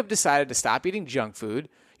 you have decided to stop eating junk food.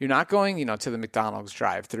 You're not going, to the McDonald's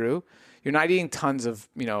drive-thru. You're not eating tons of,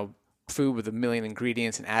 food with a million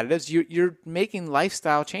ingredients and additives. You're making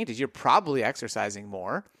lifestyle changes. You're probably exercising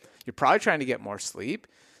more. You're probably trying to get more sleep.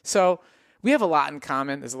 So we have a lot in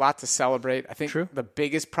common. There's a lot to celebrate. I think the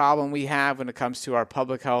biggest problem we have when it comes to our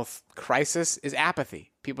public health crisis is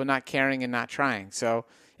apathy. People not caring and not trying. So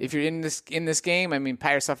if you're in this game, I mean,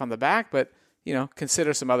 pat yourself on the back, but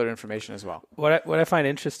consider some other information as well. What I find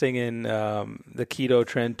interesting in the keto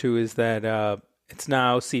trend too is that it's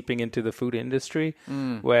now seeping into the food industry,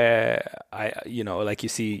 where like you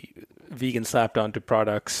see vegan slapped onto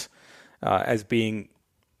products as being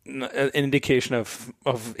an indication of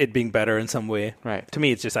it being better in some way. Right. To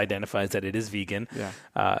me, it just identifies that it is vegan. Yeah.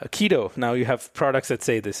 Keto. Now you have products that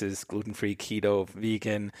say this is gluten-free, keto,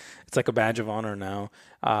 vegan. It's like a badge of honor now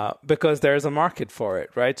because there's a market for it,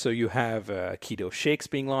 right? So you have keto shakes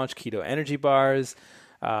being launched, keto energy bars.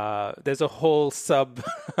 there's a whole sub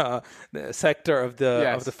sector of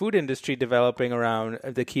the food industry developing around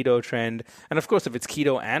the keto trend. And of course, if it's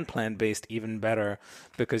keto and plant-based, even better,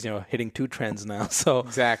 because, hitting 2 trends now. So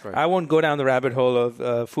exactly. I won't go down the rabbit hole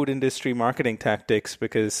of food industry marketing tactics,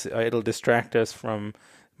 because it'll distract us from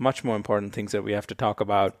much more important things that we have to talk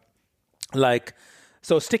about.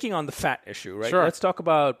 So sticking on the fat issue, right? Sure. Let's talk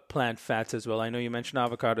about plant fats as well. I know you mentioned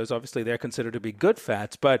avocados. Obviously, they're considered to be good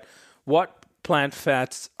fats, but what plant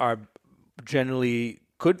fats are generally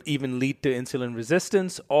could even lead to insulin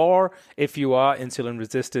resistance, or if you are insulin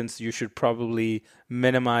resistant, you should probably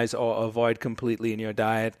minimize or avoid completely in your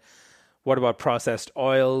diet. What about processed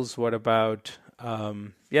oils? What about,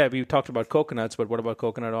 we talked about coconuts, but what about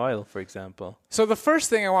coconut oil, for example? So the first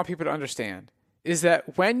thing I want people to understand is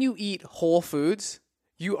that when you eat whole foods,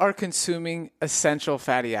 you are consuming essential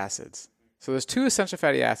fatty acids. So there's 2 essential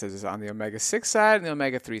fatty acids on the omega-6 side and the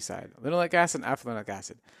omega-3 side, linoleic acid and alpha-linoleic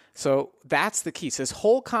acid. So that's the key. So this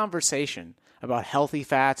whole conversation about healthy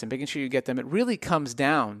fats and making sure you get them, it really comes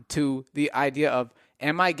down to the idea of,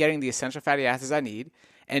 am I getting the essential fatty acids I need?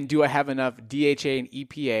 And do I have enough DHA and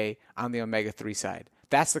EPA on the omega-3 side?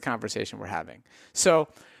 That's the conversation we're having. So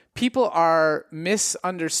people are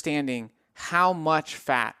misunderstanding how much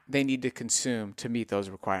fat they need to consume to meet those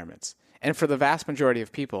requirements. And for the vast majority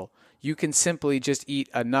of people, you can simply just eat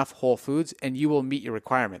enough whole foods and you will meet your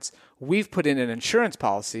requirements. We've put in an insurance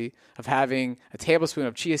policy of having a tablespoon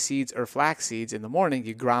of chia seeds or flax seeds in the morning.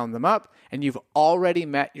 You ground them up and you've already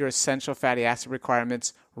met your essential fatty acid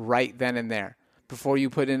requirements right then and there before you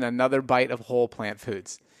put in another bite of whole plant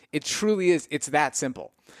foods. It truly is. It's that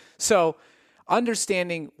simple. So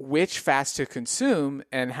understanding which fats to consume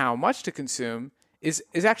and how much to consume is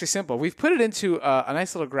actually simple. We've put it into a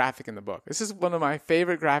nice little graphic in the book. This is one of my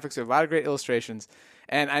favorite graphics. We have a lot of great illustrations.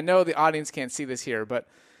 And I know the audience can't see this here, but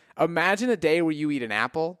imagine a day where you eat an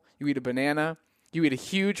apple, you eat a banana, you eat a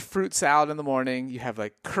huge fruit salad in the morning, you have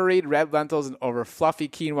like curried red lentils and over fluffy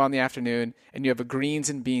quinoa in the afternoon, and you have a greens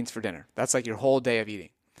and beans for dinner. That's like your whole day of eating.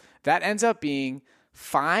 That ends up being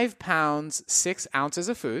 5 pounds, 6 ounces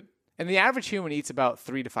of food. And the average human eats about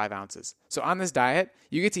 3 to 5 ounces. So on this diet,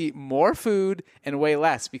 you get to eat more food and weigh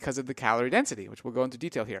less because of the calorie density, which we'll go into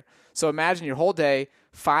detail here. So imagine your whole day,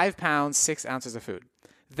 5 pounds, 6 ounces of food.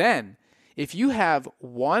 Then, if you have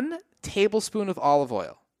 1 tablespoon of olive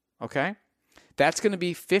oil, okay, that's going to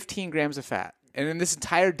be 15 grams of fat. And in this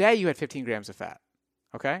entire day, you had 15 grams of fat,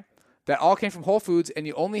 okay? That all came from whole foods, and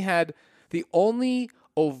you only had the only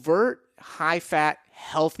overt high-fat,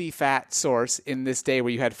 healthy fat source in this day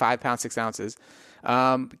where you had 5 pounds, 6 ounces,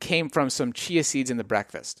 came from some chia seeds in the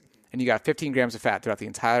breakfast. And you got 15 grams of fat throughout the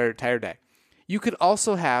entire day. You could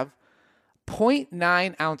also have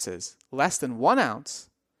 0.9 ounces, less than 1 ounce,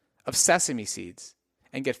 of sesame seeds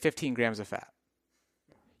and get 15 grams of fat.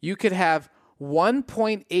 You could have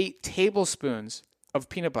 1.8 tablespoons of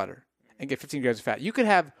peanut butter and get 15 grams of fat. You could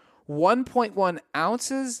have 1.1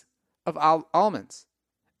 ounces of almonds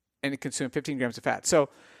and consume 15 grams of fat. So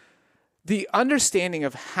the understanding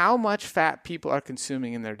of how much fat people are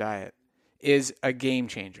consuming in their diet is a game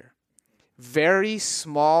changer. Very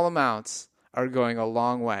small amounts are going a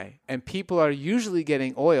long way, and people are usually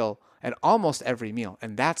getting oil at almost every meal,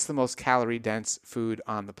 and that's the most calorie-dense food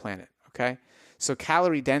on the planet, okay? So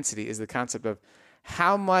calorie density is the concept of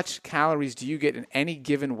how much calories do you get in any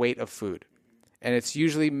given weight of food, and it's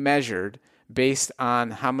usually measured based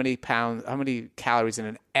on how many calories in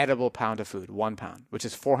an edible pound of food, 1 pound, which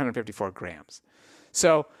is 454 grams.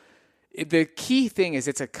 So the key thing is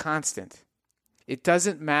it's a constant. It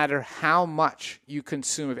doesn't matter how much you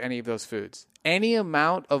consume of any of those foods. Any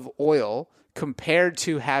amount of oil compared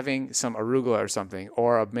to having some arugula or something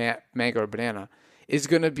or a mango or banana is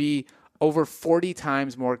going to be over 40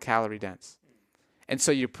 times more calorie dense. And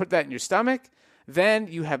so you put that in your stomach, then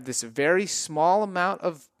you have this very small amount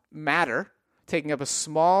of matter taking up a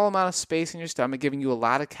small amount of space in your stomach, giving you a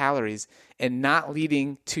lot of calories and not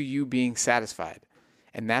leading to you being satisfied.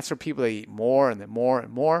 And that's where people, they eat more and then more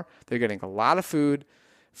and more. They're getting a lot of food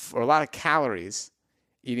or a lot of calories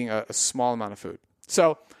eating a small amount of food.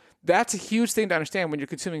 So that's a huge thing to understand when you're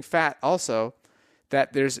consuming fat also,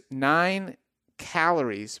 that there's 9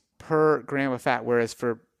 calories per gram of fat, whereas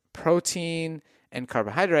for protein and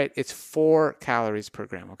carbohydrate, it's 4 calories per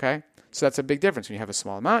gram, okay? So that's a big difference. When you have a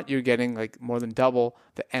small amount, you're getting like more than double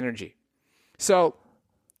the energy. So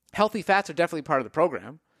healthy fats are definitely part of the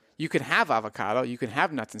program. You can have avocado, you can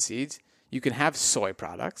have nuts and seeds, you can have soy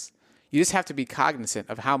products. You just have to be cognizant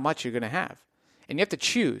of how much you're going to have. And you have to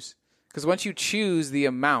choose, because once you choose the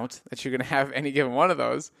amount that you're going to have any given one of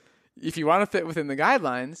those, if you want to fit within the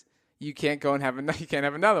guidelines, you can't go and you can't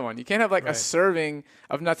have another one. You can't have like a serving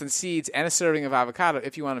of nuts and seeds and a serving of avocado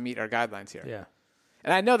if you want to meet our guidelines here. Yeah.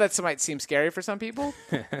 And I know that might seem scary for some people,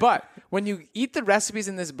 but when you eat the recipes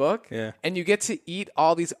in this book and you get to eat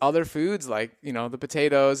all these other foods like, the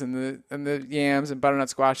potatoes and the yams and butternut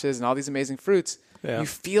squashes and all these amazing fruits, you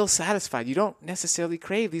feel satisfied. You don't necessarily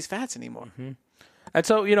crave these fats anymore. Mm-hmm. And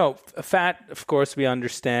so, fat, of course, we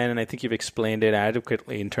understand, and I think you've explained it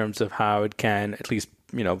adequately in terms of how it can, at least,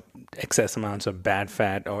 excess amounts of bad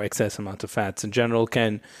fat or excess amounts of fats in general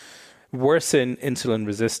can worsen insulin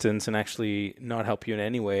resistance and actually not help you in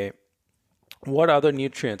any way. What other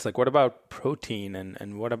nutrients? Like, what about protein?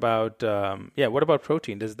 And what about, what about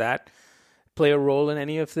protein? Does that play a role in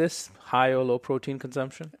any of this, high or low protein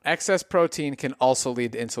consumption? Excess protein can also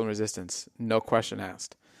lead to insulin resistance, no question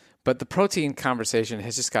asked. But the protein conversation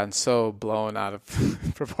has just gotten so blown out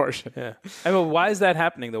of proportion. Yeah. I mean, why is that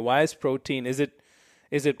happening, though? Why is protein, is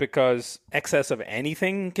it because excess of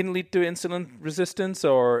anything can lead to insulin resistance?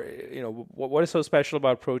 Or, what is so special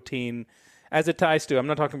about protein as it ties to, I'm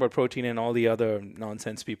not talking about protein and all the other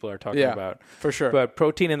nonsense people are talking about. For sure. But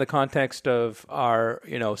protein in the context of our,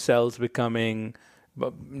 cells becoming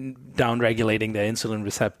down-regulating the insulin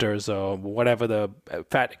receptors or whatever the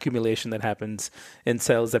fat accumulation that happens in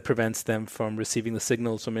cells that prevents them from receiving the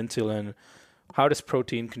signals from insulin. How does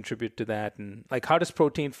protein contribute to that? And how does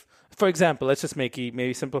protein, for example, let's just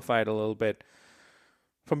maybe simplify it a little bit.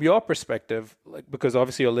 From your perspective, because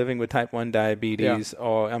obviously you're living with type 1 diabetes,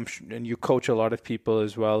 and you coach a lot of people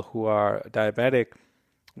as well who are diabetic,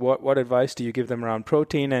 what advice do you give them around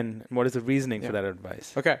protein, and what is the reasoning for that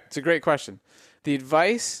advice? Okay, it's a great question. The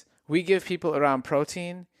advice we give people around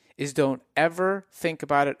protein is don't ever think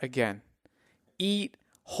about it again. Eat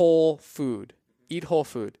whole food. Eat whole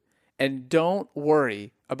food. And don't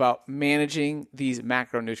worry about managing these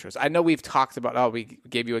macronutrients. I know we've talked about, we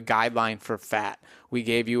gave you a guideline for fat. We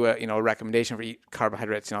gave you a recommendation for eat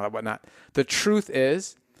carbohydrates and all that whatnot. The truth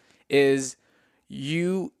is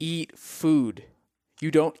you eat food. You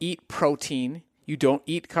don't eat protein. You don't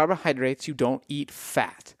eat carbohydrates. You don't eat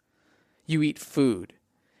fat. You eat food.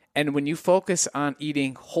 And when you focus on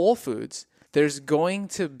eating whole foods, there's going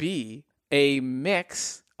to be a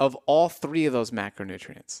mix of all three of those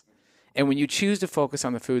macronutrients. And when you choose to focus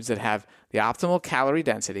on the foods that have the optimal calorie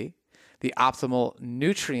density, the optimal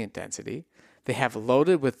nutrient density, they have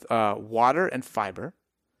loaded with water and fiber,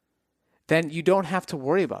 then you don't have to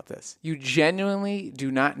worry about this. You genuinely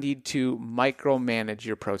do not need to micromanage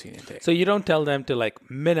your protein intake. So you don't tell them to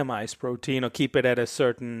minimize protein or keep it at a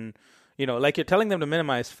certain, you're telling them to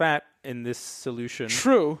minimize fat in this solution.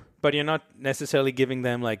 True. But you're not necessarily giving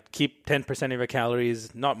them keep 10% of your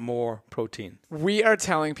calories, not more protein. We are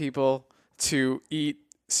telling people to eat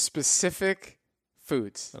specific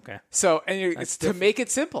foods. Okay. So, it's to make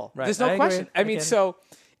it simple. Right. There's no question. Agree. I mean, so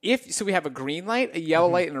we have a green light, a yellow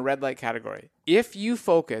light, and a red light category. If you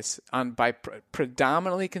focus on by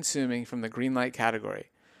predominantly consuming from the green light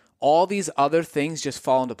category, all these other things just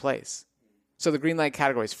fall into place. So the green light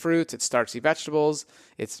category is fruits, it's starchy vegetables,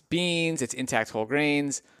 it's beans, it's intact whole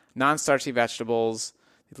grains, non-starchy vegetables,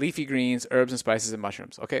 leafy greens, herbs and spices, and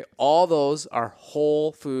mushrooms. Okay, all those are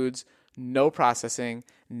whole foods, no processing,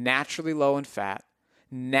 naturally low in fat,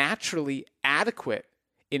 naturally adequate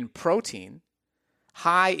in protein,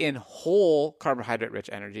 high in whole carbohydrate-rich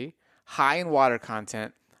energy, high in water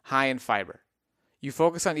content, high in fiber. You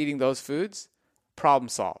focus on eating those foods, problem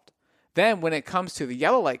solved. Then when it comes to the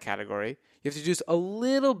yellow light category, you have to do a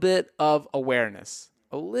little bit of awareness,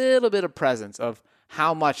 a little bit of presence of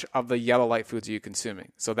how much of the yellow light foods are you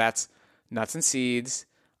consuming. So that's nuts and seeds,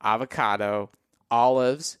 avocado,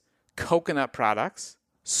 olives, coconut products,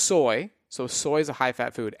 soy. So soy is a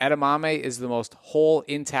high-fat food. Edamame is the most whole,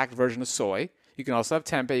 intact version of soy. You can also have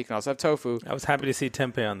tempeh. You can also have tofu. I was happy to see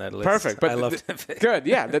tempeh on that list. Perfect. But I love tempeh. Good,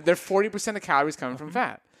 yeah. They're 40% of calories coming from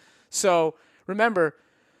fat. So remember,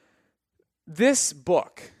 this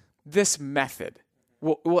book, this method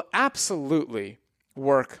will absolutely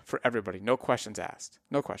work for everybody. No questions asked.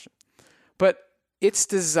 No question. But it's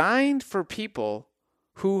designed for people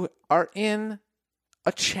who are in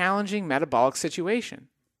a challenging metabolic situation.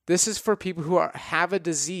 This is for people who have a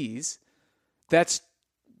disease that's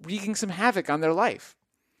wreaking some havoc on their life.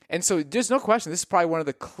 And so there's no question, this is probably one of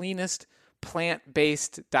the cleanest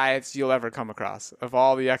plant-based diets you'll ever come across. Of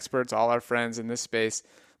all the experts, all our friends in this space,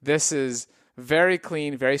 this is very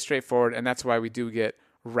clean, very straightforward, and that's why we do get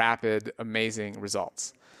rapid, amazing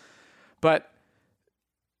results. But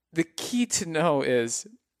the key to know is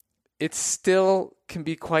it still can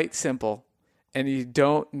be quite simple, and you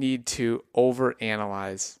don't need to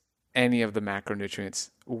overanalyze any of the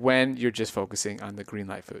macronutrients when you're just focusing on the green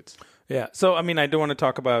light foods. Yeah. So, I mean, I don't want to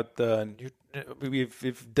talk about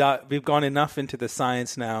we've gone enough into the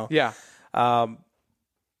science now. Yeah. I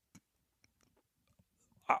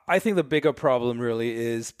think the bigger problem really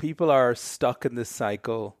is people are stuck in this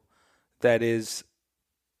cycle that is,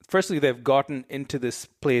 firstly, they've gotten into this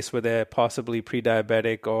place where they're possibly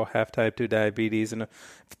pre-diabetic or have type 2 diabetes. And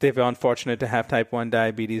if they're unfortunate to have type 1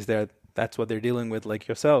 diabetes, that's what they're dealing with, like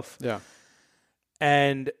yourself. Yeah.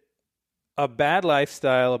 And a bad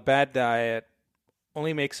lifestyle, a bad diet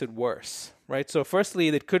only makes it worse, right? So firstly,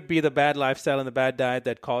 it could be the bad lifestyle and the bad diet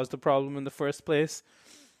that caused the problem in the first place.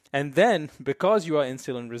 And then because you are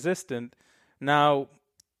insulin resistant, now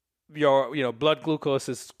your blood glucose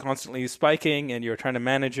is constantly spiking and you're trying to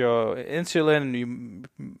manage your insulin. And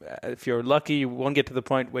if you're lucky, you won't get to the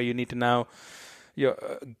point where you need to now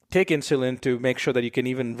take insulin to make sure that you can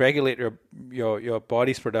even regulate your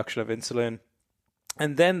body's production of insulin.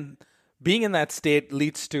 And then being in that state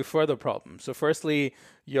leads to further problems. So firstly,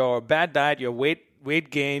 your bad diet, your weight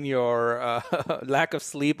gain, your lack of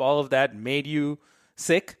sleep, all of that made you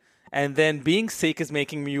sick. And then being sick is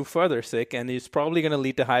making you further sick, and it's probably going to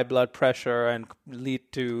lead to high blood pressure and lead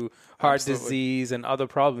to heart disease and other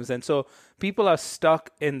problems. And so people are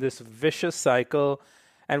stuck in this vicious cycle.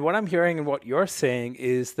 And what I'm hearing and what you're saying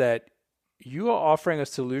is that you are offering a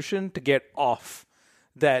solution to get off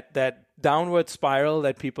that downward spiral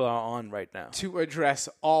that people are on right now. To address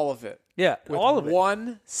all of it. Yeah, with all of it.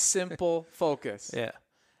 One simple focus. Yeah.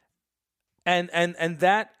 And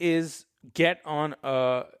that is get on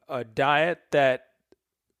a diet that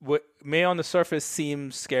may on the surface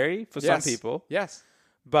seem scary for some people. Yes.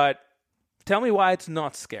 But tell me why it's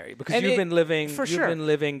not scary, because you've been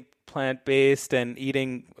living plant-based and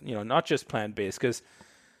eating, not just plant-based, because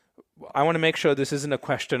I want to make sure this isn't a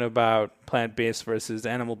question about plant-based versus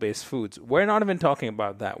animal-based foods. We're not even talking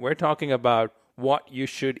about that. We're talking about what you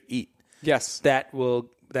should eat. Yes. That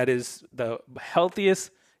is the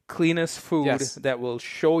healthiest, cleanest food that will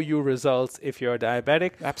show you results if you're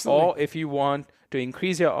diabetic. Absolutely. Or if you want to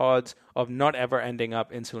increase your odds of not ever ending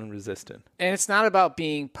up insulin resistant. And it's not about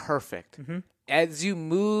being perfect. Mm-hmm. As you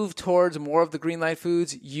move towards more of the green light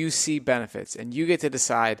foods, you see benefits, and you get to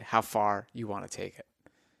decide how far you want to take it.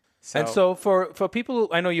 And so for people,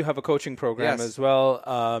 I know you have a coaching program as well.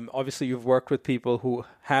 Obviously, you've worked with people who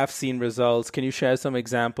have seen results. Can you share some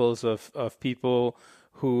examples of people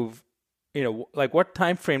who've, like what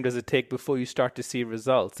time frame does it take before you start to see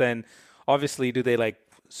results? And obviously, do they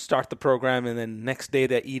start the program and then next day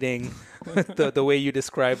they're eating the way you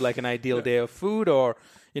described, like an ideal day of food? Or,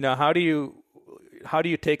 how do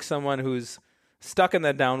you take someone who's stuck in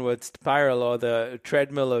that downward spiral or the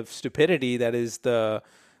treadmill of stupidity that is the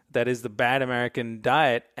bad American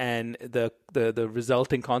diet and the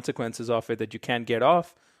resulting consequences of it that you can't get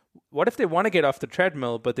off? What if they want to get off the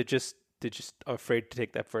treadmill, but they're just afraid to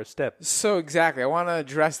take that first step? So exactly. I want to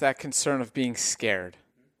address that concern of being scared.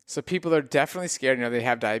 So people are definitely scared. They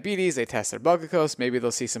have diabetes, they test their blood glucose, maybe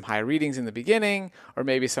they'll see some high readings in the beginning, or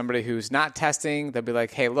maybe somebody who's not testing, they'll be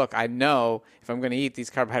like, hey, look, I know if I'm going to eat these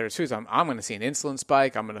carbohydrate foods, I'm going to see an insulin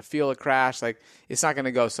spike, I'm going to feel a crash, it's not going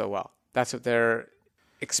to go so well. That's what they're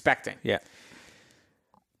expecting. Yeah.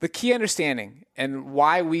 The key understanding and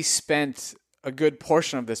why we spent a good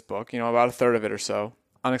portion of this book, about a third of it or so,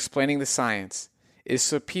 on explaining the science is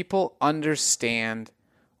so people understand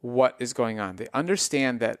what is going on. They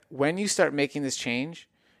understand that when you start making this change,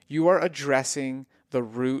 you are addressing the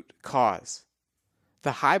root cause.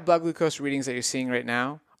 The high blood glucose readings that you're seeing right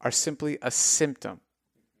now are simply a symptom.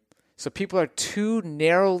 So people are too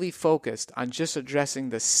narrowly focused on just addressing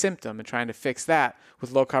the symptom and trying to fix that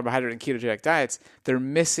with low carbohydrate and ketogenic diets. They're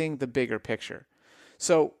missing the bigger picture.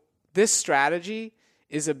 So this strategy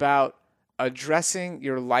is about addressing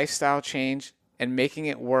your lifestyle change and making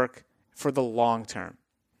it work for the long term.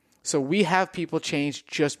 So we have people change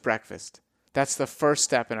just breakfast. That's the first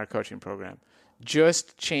step in our coaching program.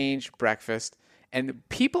 Just change breakfast. And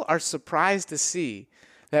people are surprised to see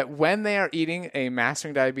that when they are eating a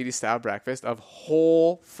Mastering Diabetes style breakfast of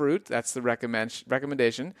whole fruit, that's the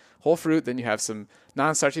recommendation, whole fruit, then you have some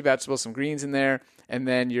non-starchy vegetables, some greens in there, and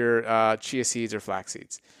then your chia seeds or flax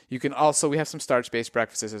seeds. We have some starch-based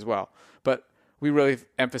breakfasts as well, but we really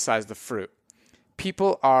emphasize the fruit.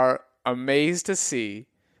 People are amazed to see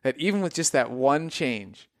that even with just that one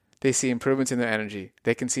change, they see improvements in their energy.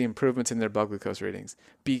 They can see improvements in their blood glucose readings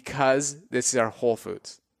because this is our whole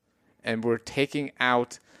foods. And we're taking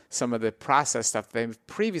out some of the processed stuff they've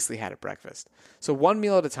previously had at breakfast. So one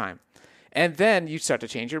meal at a time. And then you start to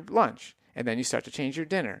change your lunch. And then you start to change your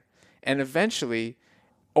dinner. And eventually,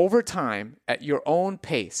 over time, at your own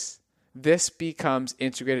pace, this becomes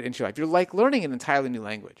integrated into your life. You're like learning an entirely new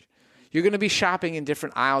language. You're going to be shopping in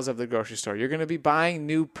different aisles of the grocery store. You're going to be buying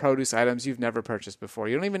new produce items you've never purchased before.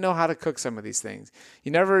 You don't even know how to cook some of these things.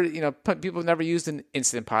 People have never used an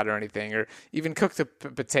Instant Pot or anything, or even cooked a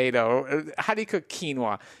potato. Or how do you cook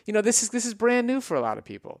quinoa? This is brand new for a lot of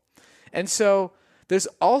people. And so there's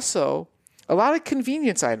also a lot of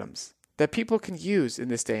convenience items that people can use in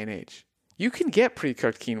this day and age. You can get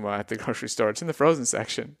pre-cooked quinoa at the grocery store. It's in the frozen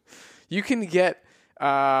section. You can get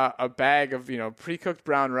a bag of pre-cooked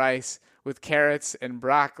brown rice with carrots and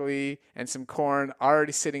broccoli and some corn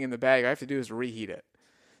already sitting in the bag. All I have to do is reheat it.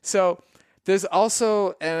 So there's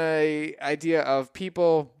also an idea of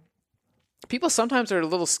people sometimes are a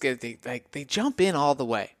little scared. They jump in all the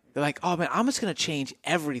way. They're like, oh man, I'm just going to change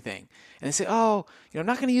everything. And they say, oh, I'm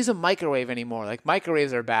not going to use a microwave anymore. Like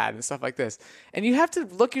microwaves are bad and stuff like this. And you have to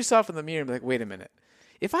look yourself in the mirror and be like, wait a minute.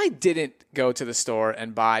 If I didn't go to the store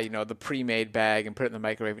and buy, the pre-made bag and put it in the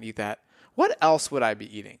microwave and eat that, what else would I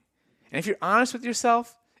be eating? And if you're honest with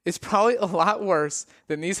yourself, it's probably a lot worse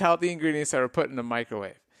than these healthy ingredients that are put in the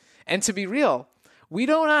microwave. And to be real, we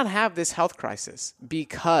do not have this health crisis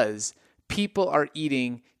because people are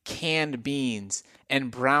eating canned beans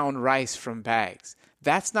and brown rice from bags.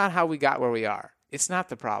 That's not how we got where we are. It's not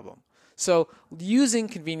the problem. So using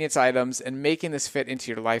convenience items and making this fit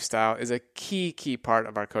into your lifestyle is a key part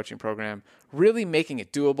of our coaching program, really making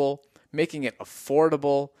it doable, making it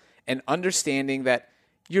affordable, and understanding that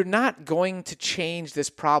you're not going to change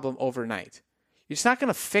this problem overnight. It's not going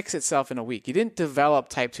to fix itself in a week. You didn't develop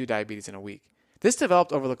type 2 diabetes in a week. This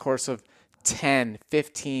developed over the course of 10,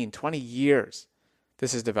 15, 20 years.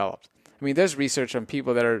 This is developed. I mean, there's research on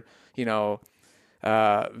people that are,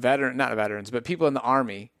 not veterans, but people in the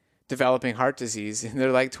Army developing heart disease in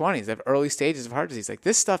their 20s. They have early stages of heart disease.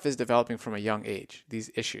 This stuff is developing from a young age, these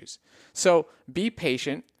issues. So be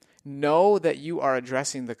patient. Know that you are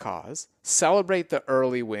addressing the cause. Celebrate the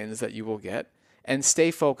early wins that you will get. And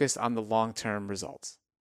stay focused on the long-term results.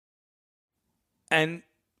 And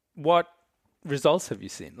what results have you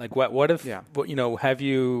seen? Can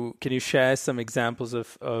you share some examples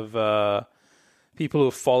of people who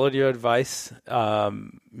have followed your advice,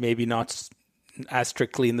 maybe not as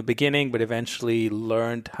strictly in the beginning, but eventually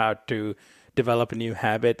learned how to develop a new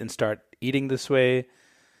habit and start eating this way?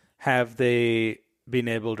 Have they been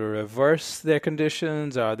able to reverse their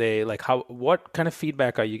conditions? Are they what kind of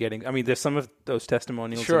feedback are you getting? I mean, there's some of those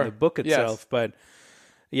testimonials in the book itself, but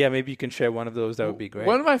yeah, maybe you can share one of those. That would be great.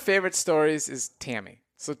 One of my favorite stories is Tammy.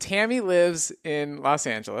 So Tammy lives in Los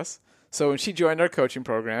Angeles. So when she joined our coaching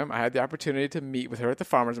program, I had the opportunity to meet with her at the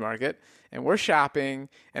farmer's market, and we're shopping,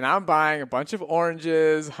 and I'm buying a bunch of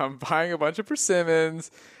oranges, I'm buying a bunch of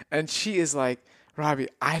persimmons, and she is like, Robby,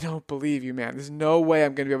 I don't believe you, man. There's no way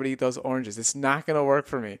I'm going to be able to eat those oranges. It's not going to work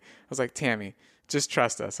for me. I was like, Tammy, just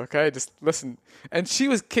trust us, okay? Just listen. And she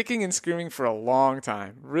was kicking and screaming for a long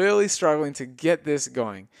time, really struggling to get this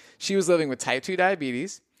going. She was living with type 2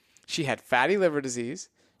 diabetes. She had fatty liver disease.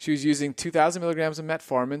 She was using 2,000 milligrams of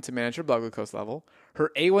metformin to manage her blood glucose level.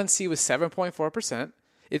 Her A1C was 7.4%.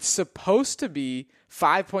 It's supposed to be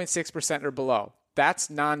 5.6% or below. That's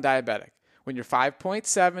non-diabetic. When you're 5.7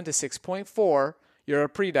 to 6.4, you're a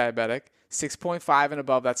pre-diabetic. 6.5 and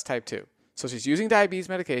above, that's type 2. So she's using diabetes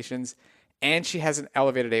medications, and she has an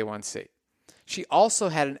elevated A1C. She also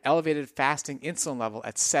had an elevated fasting insulin level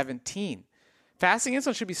at 17. Fasting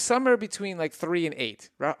insulin should be somewhere between 3 and 8.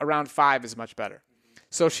 Around 5 is much better.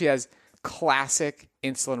 So she has classic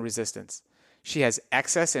insulin resistance. She has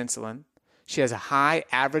excess insulin. She has a high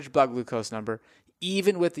average blood glucose number,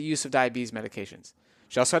 even with the use of diabetes medications.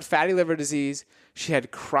 She also had fatty liver disease. She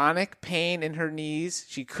had chronic pain in her knees.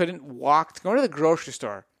 She couldn't walk. Going to the grocery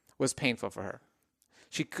store was painful for her.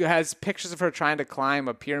 She has pictures of her trying to climb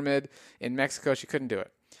a pyramid in Mexico. She couldn't do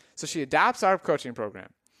it. So she adopts our coaching program.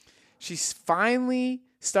 She finally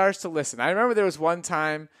starts to listen. I remember there was one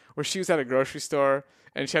time where she was at a grocery store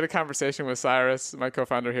and she had a conversation with Cyrus, my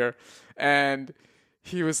co-founder here, and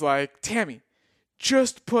he was like, Tammy,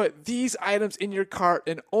 just put these items in your cart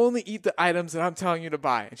and only eat the items that I'm telling you to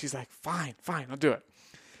buy. And she's like, fine, I'll do it.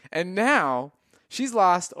 And now she's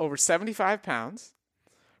lost over 75 pounds.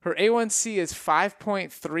 Her A1C is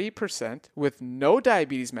 5.3% with no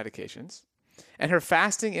diabetes medications, and her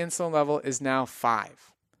fasting insulin level is now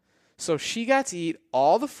 5. So she got to eat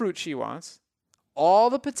all the fruit she wants, all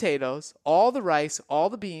the potatoes, all the rice, all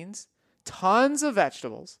the beans, tons of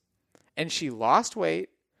vegetables, and she lost weight.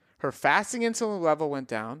 Her fasting insulin level went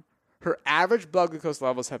down. Her average blood glucose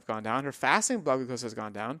levels have gone down. Her fasting blood glucose has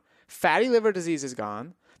gone down. Fatty liver disease is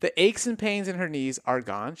gone. The aches and pains in her knees are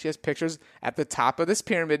gone. She has pictures at the top of this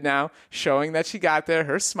pyramid now showing that she got there,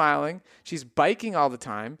 her smiling. She's biking all the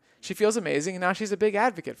time. She feels amazing, and now she's a big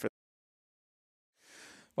advocate for that.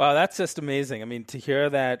 Wow, that's just amazing. I mean, to hear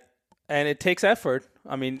that, and it takes effort.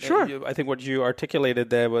 I mean, Sure. I think what you articulated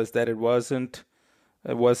there was that it wasn't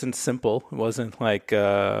simple. It wasn't like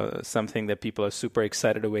something that people are super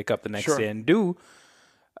excited to wake up the next Sure. day and do.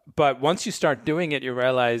 But once you start doing it, you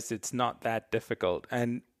realize it's not that difficult.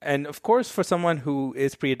 And of course, for someone who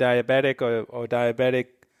is pre-diabetic or diabetic,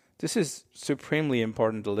 this is supremely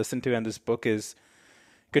important to listen to. And this book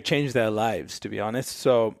could change their lives, to be honest.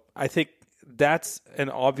 So I think that's an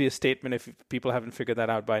obvious statement if people haven't figured that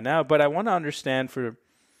out by now. But I want to understand for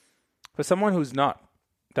someone who's not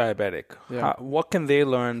diabetic, what can they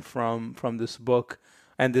learn from this book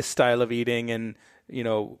and this style of eating? And,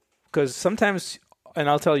 because sometimes, and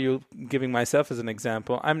I'll tell you, giving myself as an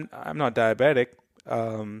example, I'm not diabetic.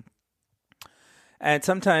 And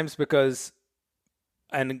sometimes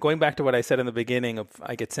and going back to what I said in the beginning,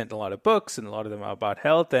 I get sent a lot of books, and a lot of them are about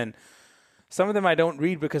health, and some of them I don't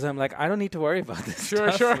read because I'm like, I don't need to worry about this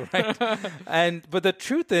stuff. Sure. Right? But the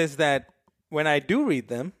truth is that when I do read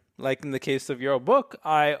them, like in the case of your book,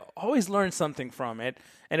 I always learn something from it,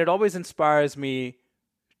 and it always inspires me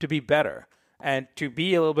to be better and to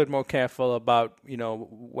be a little bit more careful about,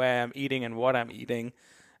 where I'm eating and what I'm eating,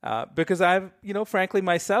 because I've, frankly,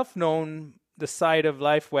 myself known the side of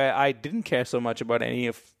life where I didn't care so much about any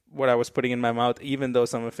of what I was putting in my mouth, even though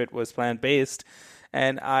some of it was plant-based,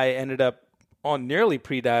 and I ended up on nearly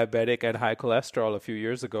pre-diabetic at high cholesterol a few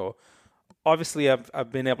years ago. Obviously,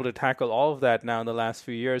 I've been able to tackle all of that now in the last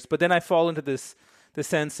few years, but then I fall into the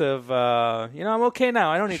sense of, I'm okay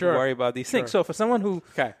now. I don't need to worry about these things. So for someone who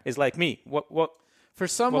is like me, what For what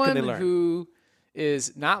someone can they learn? who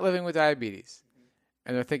is not living with diabetes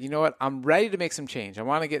and they're thinking, you know what, I'm ready to make some change. I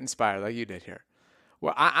want to get inspired like you did here.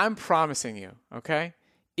 Well, I'm promising you, okay,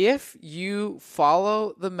 if you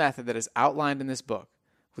follow the method that is outlined in this book,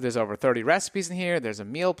 there's over 30 recipes in here. There's a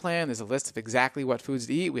meal plan. There's a list of exactly what foods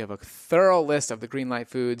to eat. We have a thorough list of the green light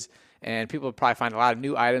foods, and people will probably find a lot of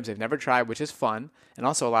new items they've never tried, which is fun, and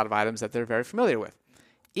also a lot of items that they're very familiar with.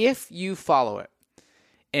 If you follow it,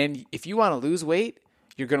 and if you want to lose weight,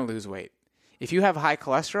 you're going to lose weight. If you have high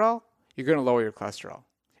cholesterol, you're going to lower your cholesterol.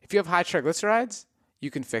 If you have high triglycerides, you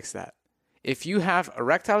can fix that. If you have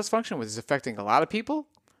erectile dysfunction, which is affecting a lot of people,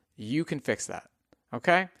 you can fix that,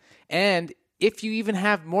 okay? And if you even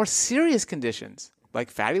have more serious conditions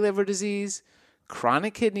like fatty liver disease,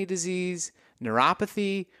 chronic kidney disease,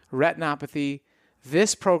 neuropathy, retinopathy,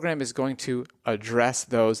 this program is going to address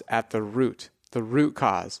those at the root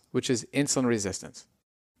cause, which is insulin resistance.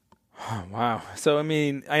 Oh, wow. So, I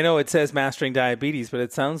mean, I know it says mastering diabetes, but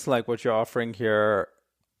it sounds like what you're offering here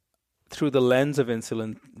through the lens of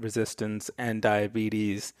insulin resistance and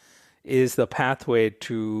diabetes is the pathway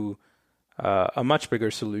to a much bigger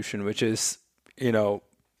solution, which is, in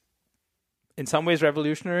some ways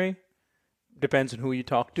revolutionary, depends on who you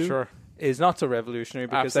talk to. Sure. Is not so revolutionary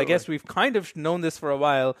because Absolutely. I guess we've kind of known this for a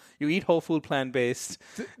while. You eat whole food, plant-based.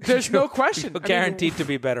 There's no question. You're guaranteed to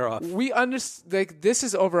be better off. We understand, like, this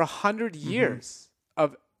is over 100 years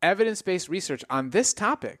of evidence-based research on this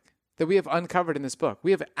topic that we have uncovered in this book.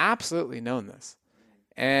 We have absolutely known this.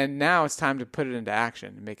 And now it's time to put it into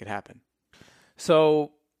action and make it happen.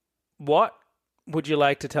 So what would you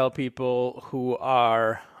like to tell people who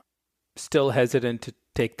are still hesitant to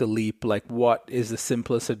take the leap? Like, what is the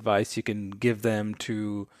simplest advice you can give them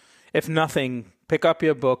to, if nothing, pick up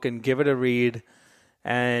your book and give it a read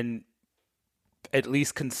and at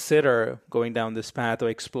least consider going down this path or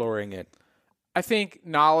exploring it? I think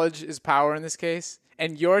knowledge is power in this case.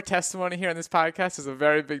 And your testimony here on this podcast is a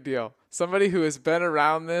very big deal. Somebody who has been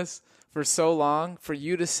around this for so long, for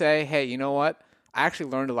you to say, hey, you know what? I actually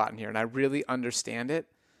learned a lot in here and I really understand it.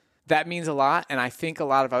 That means a lot, and I think a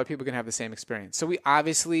lot of other people can have the same experience. So we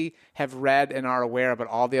obviously have read and are aware about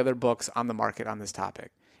all the other books on the market on this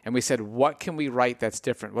topic. And we said, what can we write that's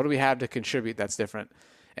different? What do we have to contribute that's different?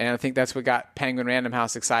 And I think that's what got Penguin Random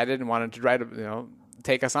House excited and wanted to write,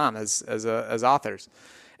 take us on as authors.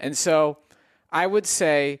 And so I would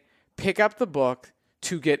say pick up the book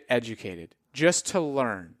to get educated, just to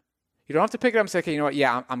learn. You don't have to pick it up and say, okay, you know what?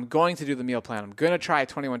 Yeah, I'm going to do the meal plan. I'm going to try it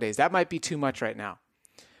 21 days. That might be too much right now.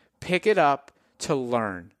 Pick it up to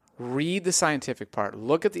learn. Read the scientific part.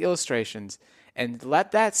 Look at the illustrations and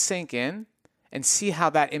let that sink in and see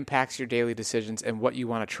how that impacts your daily decisions and what you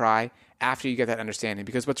want to try after you get that understanding.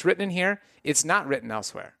 Because what's written in here, it's not written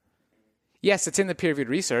elsewhere. Yes, it's in the peer-reviewed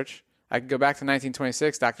research. I can go back to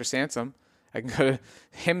 1926, Dr. Sansom. I can go to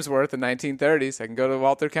Hemsworth in the 1930s. I can go to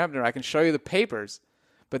Walter Kempner. I can show you the papers.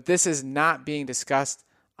 but this is not being discussed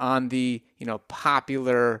on the,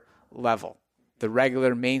 popular level, the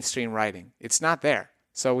regular mainstream writing. It's not there.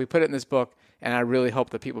 So we put it in this book, and I really hope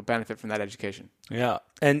that people benefit from that education. Yeah.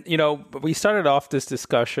 And, we started off this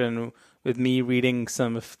discussion with me reading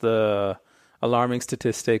some of the alarming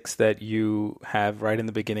statistics that you have right in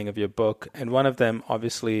the beginning of your book. And one of them,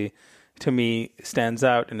 obviously, to me, stands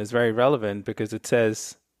out and is very relevant because it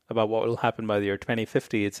says about what will happen by the year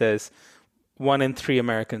 2050. It says 1 in 3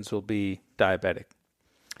 Americans will be diabetic.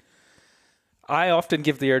 I often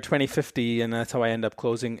give the year 2050, and that's how I end up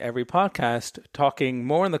closing every podcast, talking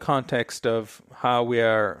more in the context of how we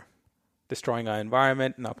are destroying our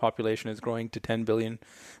environment and our population is growing to 10 billion,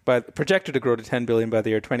 but projected to grow to 10 billion by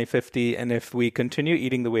the year 2050. And if we continue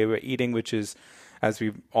eating the way we're eating, which is, as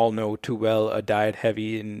we all know too well, a diet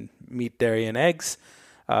heavy in meat, dairy, and eggs,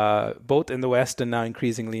 both in the West and now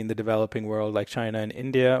increasingly in the developing world like China and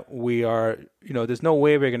India, we are, there's no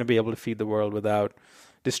way we're going to be able to feed the world without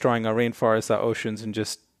destroying our rainforests, our oceans, and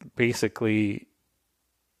just basically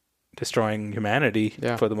destroying humanity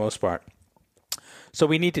for the most part. So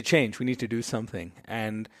we need to change. We need to do something.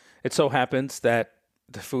 And it so happens that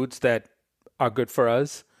the foods that are good for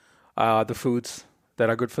us are the foods that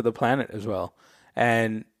are good for the planet as well.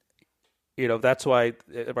 And, that's why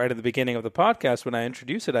right at the beginning of the podcast, when I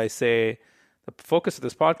introduce it, I say the focus of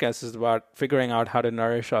this podcast is about figuring out how to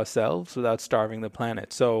nourish ourselves without starving the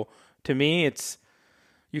planet. So to me,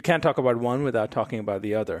 you can't talk about one without talking about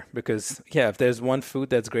the other because, if there's one food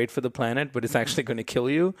that's great for the planet, but it's actually going to kill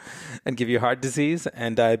you and give you heart disease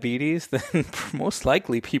and diabetes, then most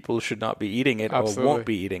likely people should not be eating it or won't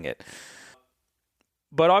be eating it.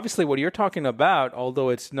 But obviously what you're talking about, although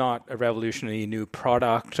it's not a revolutionary new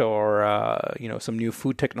product or, some new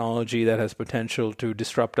food technology that has potential to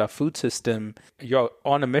disrupt our food system, you're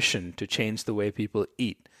on a mission to change the way people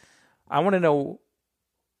eat. I want to know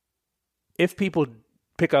if people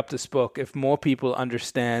pick up this book, if more people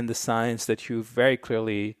understand the science that you've very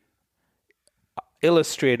clearly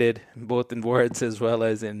illustrated, both in words as well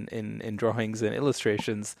as in drawings and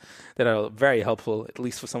illustrations that are very helpful, at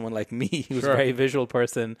least for someone like me, who's a very visual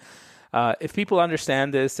person. If people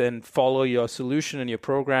understand this and follow your solution and your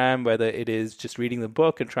program, whether it is just reading the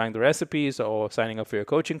book and trying the recipes or signing up for your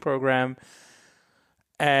coaching program,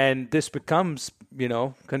 and this becomes,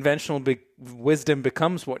 conventional wisdom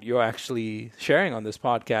becomes what you're actually sharing on this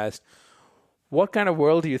podcast. What kind of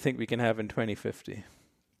world do you think we can have in 2050?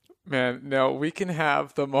 Man, no, we can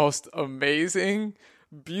have the most amazing,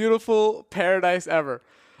 beautiful paradise ever.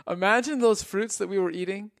 Imagine those fruits that we were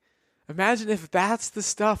eating. Imagine if that's the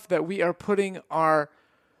stuff that we are putting our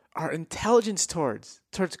intelligence towards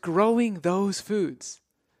growing those foods.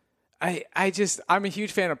 I'm a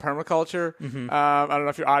huge fan of permaculture. Mm-hmm. I don't know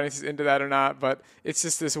if your audience is into that or not, but it's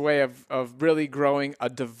just this way of really growing a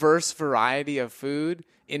diverse variety of food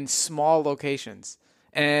in small locations.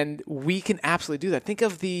 And we can absolutely do that. Think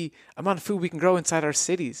of the amount of food we can grow inside our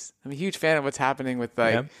cities. I'm a huge fan of what's happening with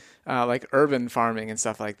like urban farming and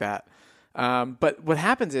stuff like that. But what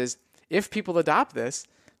happens is if people adopt this,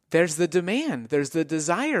 there's the demand, there's the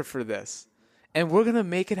desire for this. And we're going to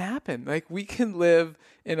make it happen. Like we can live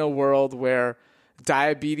in a world where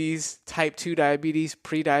diabetes, type 2 diabetes,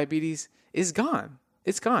 pre-diabetes is gone.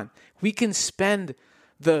 It's gone. We can spend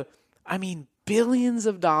billions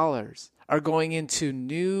of dollars are going into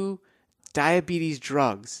new diabetes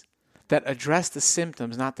drugs that address the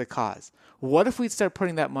symptoms, not the cause. What if we start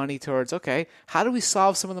putting that money towards, how do we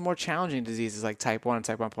solve some of the more challenging diseases like type 1 and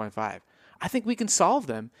type 1.5? I think we can solve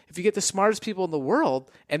them if you get the smartest people in the world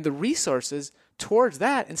and the resources towards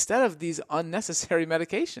that instead of these unnecessary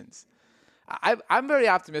medications. I'm very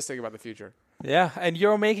optimistic about the future. Yeah, and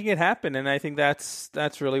you're making it happen, and I think that's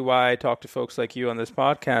really why I talk to folks like you on this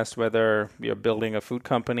podcast, whether you're building a food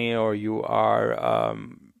company or you are,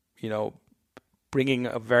 bringing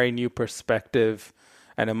a very new perspective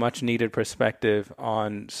and a much-needed perspective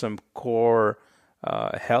on some core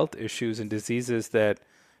health issues and diseases that,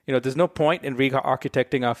 there's no point in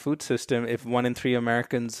re-architecting our food system if 1 in 3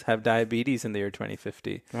 Americans have diabetes in the year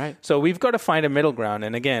 2050. Right. So we've got to find a middle ground.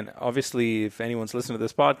 And again, obviously, if anyone's listened to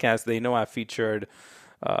this podcast, they know I've featured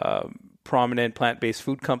prominent plant-based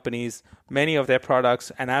food companies. Many of their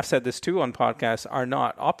products, and I've said this too on podcasts, are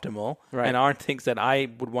not optimal and aren't things that I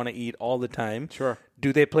would want to eat all the time. Sure.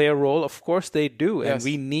 Do they play a role? Of course they do. Yes. And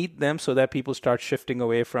we need them so that people start shifting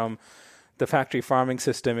away from the factory farming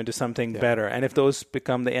system into something better. And if those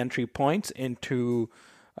become the entry points into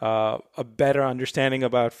a better understanding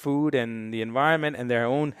about food and the environment and their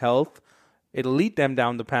own health, it'll lead them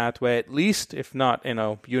down the path where at least, if not,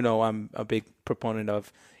 I'm a big proponent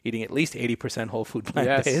of eating at least 80% whole food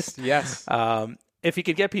plant-based. Yes. if you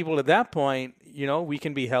could get people to that point, we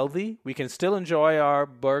can be healthy. We can still enjoy our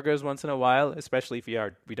burgers once in a while, especially if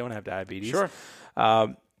we don't have diabetes. Sure.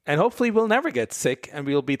 And hopefully we'll never get sick and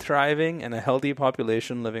we'll be thriving and a healthy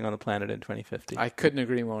population living on the planet in 2050. I couldn't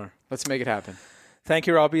agree more. Let's make it happen. Thank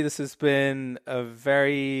you, Robby. This has been a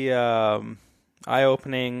very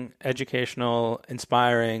eye-opening, educational,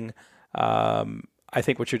 inspiring. I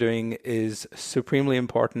think what you're doing is supremely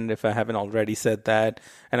important, if I haven't already said that.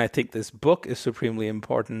 And I think this book is supremely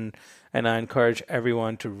important. And I encourage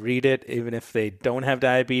everyone to read it, even if they don't have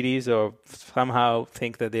diabetes or somehow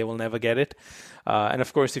think that they will never get it. And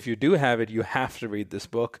of course, if you do have it, you have to read this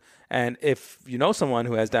book. And if you know someone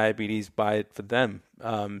who has diabetes, buy it for them.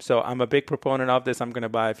 So I'm a big proponent of this. I'm going to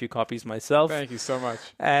buy a few copies myself. Thank you so much.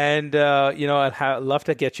 And I'd love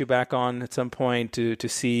to get you back on at some point to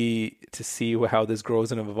see how this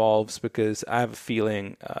grows and evolves, because I have a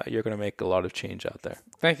feeling you're going to make a lot of change out there.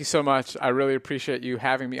 Thank you so much. I really appreciate you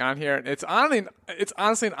having me on here. It's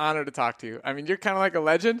honestly an honor to talk to you. I mean, you're kind of like a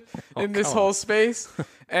legend in this whole space,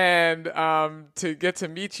 and to get to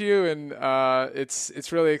meet you, and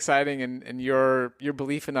it's really exciting. And your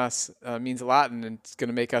belief in us means a lot, and it's going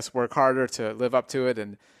to make us work harder to live up to it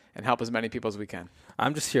and help as many people as we can.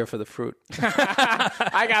 I'm just here for the fruit.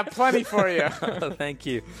 I got plenty for you. Thank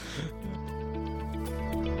you.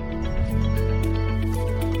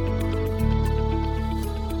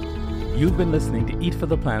 You've been listening to Eat for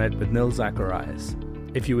the Planet with Nil Zacharias.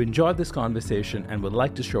 If you enjoyed this conversation and would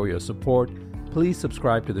like to show your support, please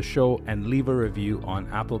subscribe to the show and leave a review on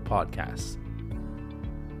Apple Podcasts.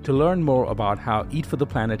 To learn more about how Eat for the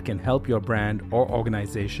Planet can help your brand or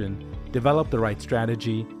organization develop the right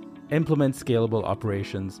strategy, implement scalable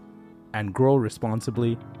operations, and grow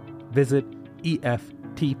responsibly, visit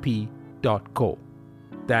EFTP.co.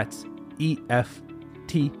 That's EFTP.co.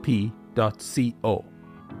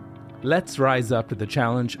 Let's rise up to the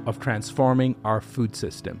challenge of transforming our food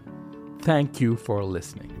system. Thank you for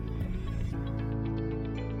listening.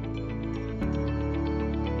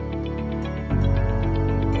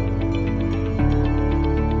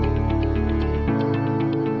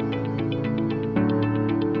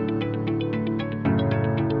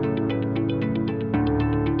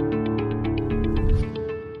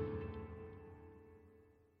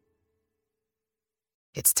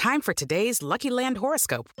 It's time for today's Lucky Land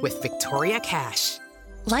horoscope with Victoria Cash.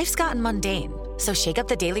 Life's gotten mundane, so shake up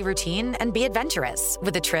the daily routine and be adventurous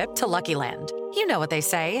with a trip to Lucky Land. You know what they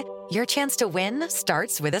say, your chance to win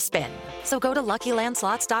starts with a spin. So go to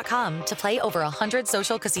LuckyLandSlots.com to play over 100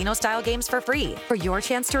 social casino-style games for free for your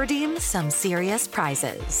chance to redeem some serious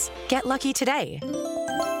prizes. Get lucky today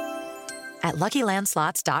at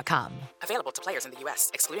LuckyLandSlots.com. Available to players in the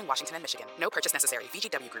U.S., excluding Washington and Michigan. No purchase necessary.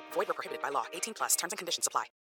 VGW Group. Void where prohibited by law. 18+. Terms and conditions apply.